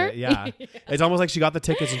justifies concert. it. Yeah. It's almost like she got the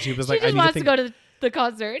tickets and she was She like, I just need wants to to think. go to the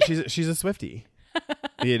concert. She's a Swiftie,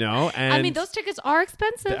 you know. And I mean, those tickets are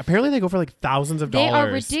expensive. apparently they go for like thousands of They dollars.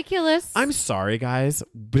 are ridiculous. I'm sorry, guys.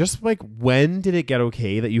 Just like, when did it get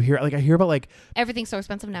okay that you hear? Like, I hear about like Everything's so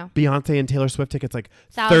expensive now. Beyonce and Taylor Swift tickets, like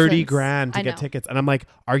Thousands. $30,000 to I get know. tickets, and I'm like,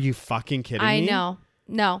 are you fucking kidding me? I know.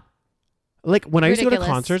 No. Like when I used to go to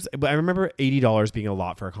Ridiculous. concerts, I remember $80 being a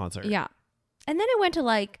lot for a concert. Yeah. And then it went to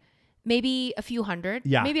like maybe a few hundred.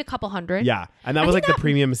 Yeah. Maybe a couple hundred. Yeah, and that I was think like the that-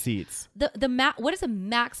 premium seats. What is the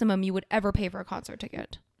maximum you would ever pay for a concert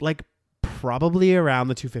ticket? Like probably around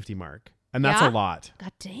the $250 mark, and that's Yeah? a lot.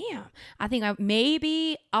 God damn. I think I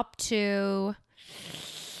maybe up to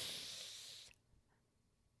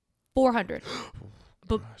 400.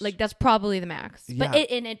 But like that's probably the max. But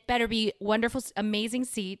Yeah. it better be wonderful, amazing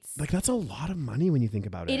seats. Like that's a lot of money when you think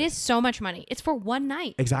about it. It is so much money. It's for one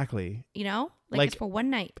night. Exactly. You know? Like Like- it's for one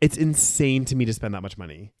night. It's insane to me to spend that much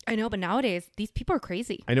money. I know, but nowadays these people are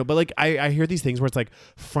crazy. I know, but like I hear these things where it's like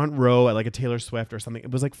front row at like a Taylor Swift or something.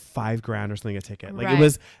 It was like $5,000 or something a ticket. Like Right. it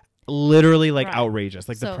was literally like Right. outrageous.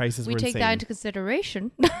 Like the So prices we were take insane. that into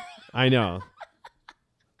consideration. I know.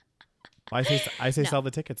 I say No. sell the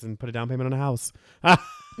tickets and put a down payment on a house.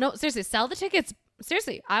 No, seriously, sell the tickets.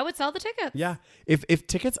 Seriously, I would sell the tickets. Yeah. If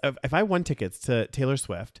I won tickets to Taylor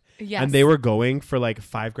Swift Yes. and they were going for like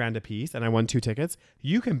 $5,000 a piece and I won 2 tickets,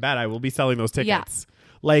 you can bet I will be selling those Yeah. tickets.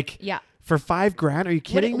 Like Yeah. for $5,000, are you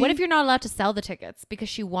kidding me? What if you're not allowed to sell the tickets because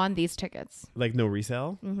she won these tickets? like no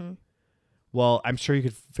resale? Mm-hmm. Well, I'm sure you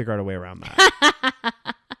could figure out a way around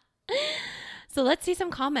that. So let's see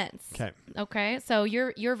some comments. Okay. Okay. So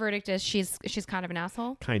your verdict is she's kind of an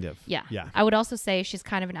asshole. Kind of. Yeah. Yeah. I would also say she's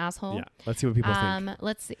kind of an asshole. Yeah. Let's see what people think.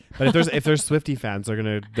 Let's see. But if there's Swiftie fans, they're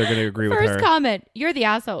gonna agree with First her. comment: you're the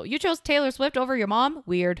asshole. You chose Taylor Swift over your mom.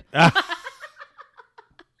 Weird.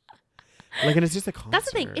 Like, and it's just a concert. That's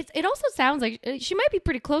the thing. It also sounds like she might be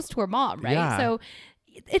pretty close to her mom, right? Yeah. So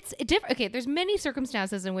it's different. Okay, there's many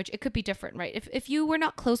circumstances in which it could be different, right? If you were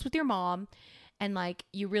not close with your mom, and like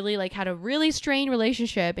you really like had a really strained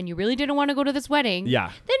relationship, and you really didn't want to go to this wedding,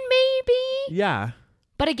 Yeah. then maybe. Yeah.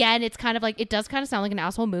 But again, it's kind of like it does kind of sound like an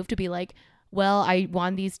asshole move to be like, well, I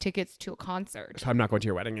won these tickets to a concert. So I'm not going to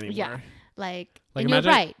your wedding anymore. Yeah. Like Like, and you're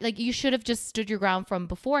imagine- right. Like you should have just stood your ground from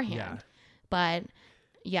beforehand. Yeah. But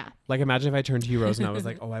yeah. Like imagine if I turned to you, Rose, and I was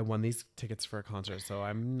like, "Oh, I won these tickets for a concert, so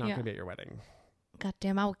I'm not Yeah. gonna be at your wedding." God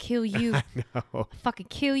damn, I will kill you. No. Fucking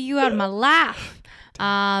kill you out of my life.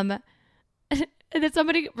 And then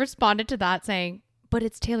somebody responded to that saying, but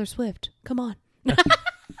it's Taylor Swift. Come on.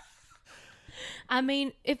 I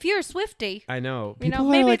mean, if you're a Swiftie, I know. You know, People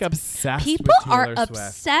maybe are like it's- obsessed. people with are Taylor Swift.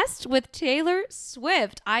 obsessed with Taylor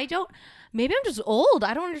Swift. Maybe I'm just old.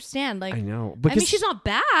 I don't understand. Like, I know. I mean, she's not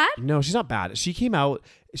bad. No, she's not bad. She came out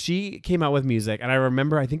with music, and I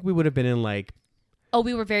remember. I think we would have been in like Oh,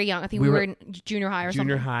 we were very young. I think We we were were in junior high or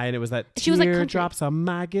junior something. high, and it was that She was, like, country. teardrops on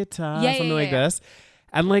my guitar, Yeah, something like yeah. this.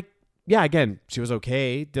 And like, yeah, again, she was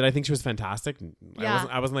okay. Did I think she was fantastic? Yeah.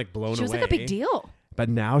 I wasn't like blown She was away. like a big deal. But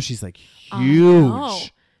now she's like I huge. know.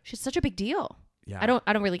 She's such a big deal. Yeah. I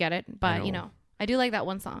don't really get it, but you know. know, I do like that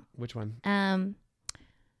one song. Which one?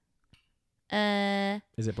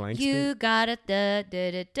 Is it Blank You Space? got it. I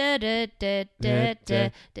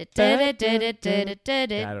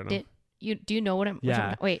don't know. Do you know what I'm? which Yeah.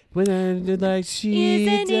 one- Wait. When I did like she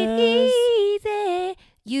Isn't does. it easy?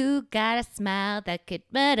 You got a smile that could.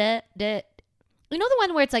 You know the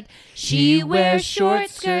one where it's like she wears short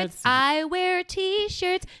skirts, I wear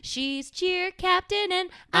t-shirts. She's cheer captain and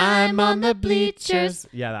I'm on the bleachers.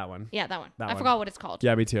 Yeah, that one. Yeah, that one. That I one. forgot what it's called.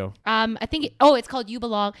 Yeah, me too. I think it's called You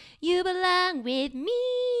Belong. You belong with me.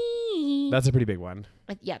 me. That's a pretty big one.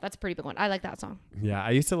 Yeah, that's a pretty big one. I like that song. Yeah, I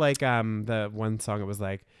used to like the one song. It was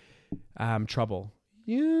like Trouble.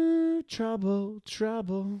 You trouble,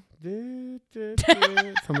 something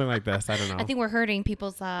like this. I don't know. I think we're hurting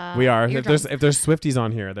people's we are. eardrums. If there's Swifties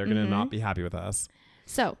on here, they're gonna not be happy with us.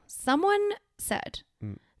 So someone said,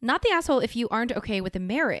 not the asshole if you aren't okay with the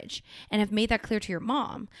marriage and have made that clear to your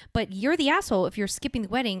mom, but you're the asshole if you're skipping the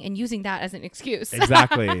wedding and using that as an excuse.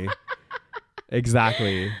 Exactly.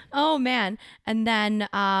 Exactly. Oh man. And then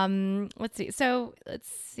let's see.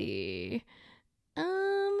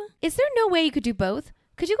 Is there no way you could do both?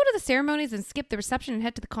 Could you go to the ceremonies and skip the reception and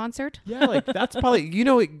head to the concert? Yeah, like that's probably,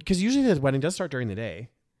 because usually the wedding does start during the day.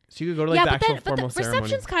 So you could go to like the actual formal ceremony.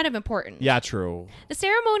 Reception's kind of important. Yeah, true. The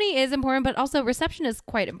ceremony is important, but also reception is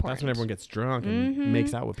quite important. That's when everyone gets drunk and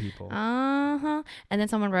makes out with people. And then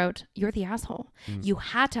someone wrote, you're the asshole. You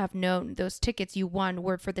had to have known those tickets you won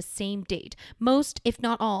were for the same date. Most, if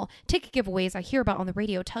not all, ticket giveaways I hear about on the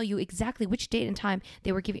radio tell you exactly which date and time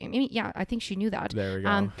they were giving. I mean, yeah, I think she knew that. There we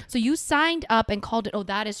go. So you signed up and called it. Oh,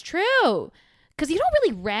 that is true. Because you don't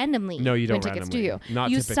really randomly win tickets, do you? Not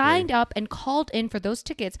you typically. signed up and called in for those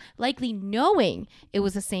tickets, likely knowing it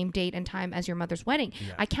was the same date and time as your mother's wedding.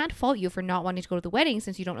 Yeah. I can't fault you for not wanting to go to the wedding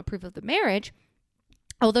since you don't approve of the marriage.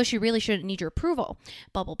 Although she really shouldn't need your approval,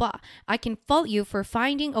 blah, blah, blah. I can fault you for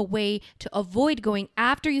finding a way to avoid going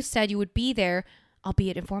after you said you would be there,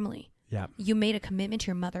 albeit informally. Yep. You made a commitment to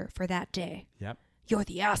your mother for that day. Yep. You're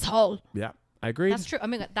the asshole. Yep. I agree. That's true. I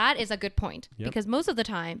mean, that is a good point. Yep. Because most of the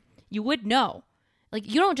time, you would know. Like,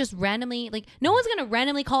 you don't just randomly, like, no one's going to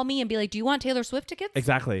randomly call me and be like, do you want Taylor Swift tickets?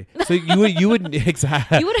 Exactly. So you would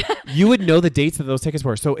exactly. You would know the dates that those tickets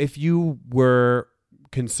were. So if you were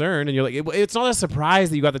concerned and you're like, it's not a surprise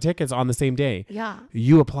that you got the tickets on the same day. Yeah.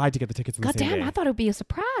 You applied to get the tickets on the same day. God damn, I thought it would be a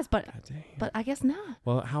surprise, but I guess not.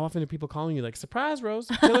 Well, how often are people calling you like, surprise, Rose,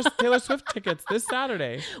 Taylor Swift tickets this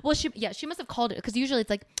Saturday? Well, she must have called it because usually it's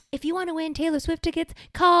like, if you want to win Taylor Swift tickets,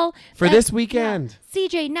 call for this weekend.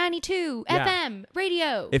 CJ 92 Yeah. FM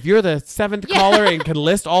radio. If you're the 7th caller and can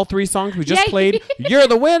list all 3 songs we just played, you're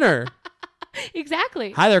the winner.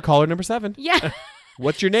 Exactly. Hi there, caller number 7. Yeah.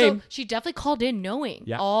 What's your name? So she definitely called in knowing.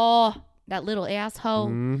 Yeah. Oh, that little asshole.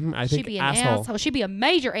 I think She'd be an asshole. asshole. She'd be a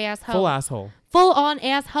major asshole. Full asshole. Full on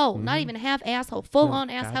asshole. Not even half asshole. Full on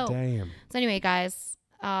asshole. God damn. So anyway, guys,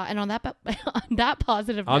 and on that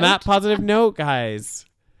positive On note, that positive note, guys.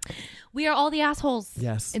 we are all the assholes.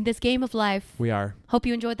 Yes. In this game of life. We are. Hope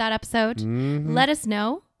you enjoyed that episode. Let us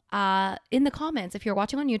know in the comments, if you're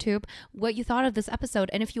watching on YouTube, what you thought of this episode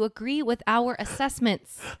and if you agree with our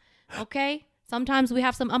assessments. Okay? Sometimes we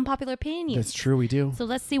have some unpopular opinions. That's true, we do. So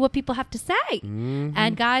let's see what people have to say.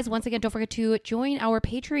 And guys, once again, don't forget to join our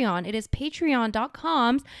Patreon. It is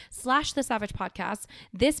patreon.com/thesavagepodcast.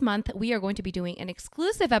 This month, we are going to be doing an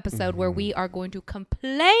exclusive episode where we are going to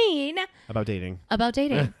complain about dating.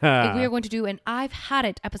 We are going to do an I've Had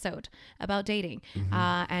It episode about dating.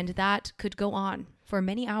 And that could go on for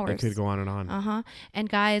many hours. It could go on and on. And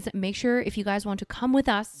guys, make sure if you guys want to come with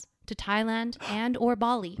us to Thailand and or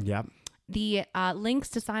Bali. Yep. The links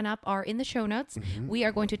to sign up are in the show notes. We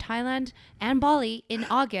are going to Thailand and Bali in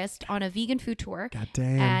August on a vegan food tour. God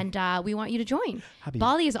damn. And we want you to join. Happy.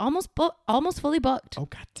 Bali is almost fully booked. Oh,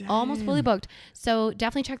 god damn. Almost fully booked. So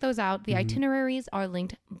definitely check those out. The itineraries are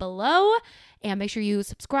linked below. And make sure you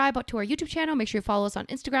subscribe to our YouTube channel. Make sure you follow us on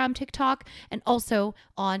Instagram, TikTok, and also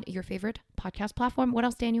on your favorite podcast platform. What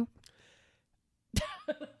else, Daniel?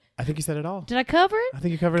 I think you said it all. Did I cover it? I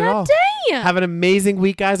think you covered it God all. damn. Have an amazing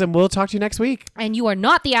week, guys, and we'll talk to you next week. And you are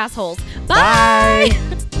not the assholes. Bye. Bye.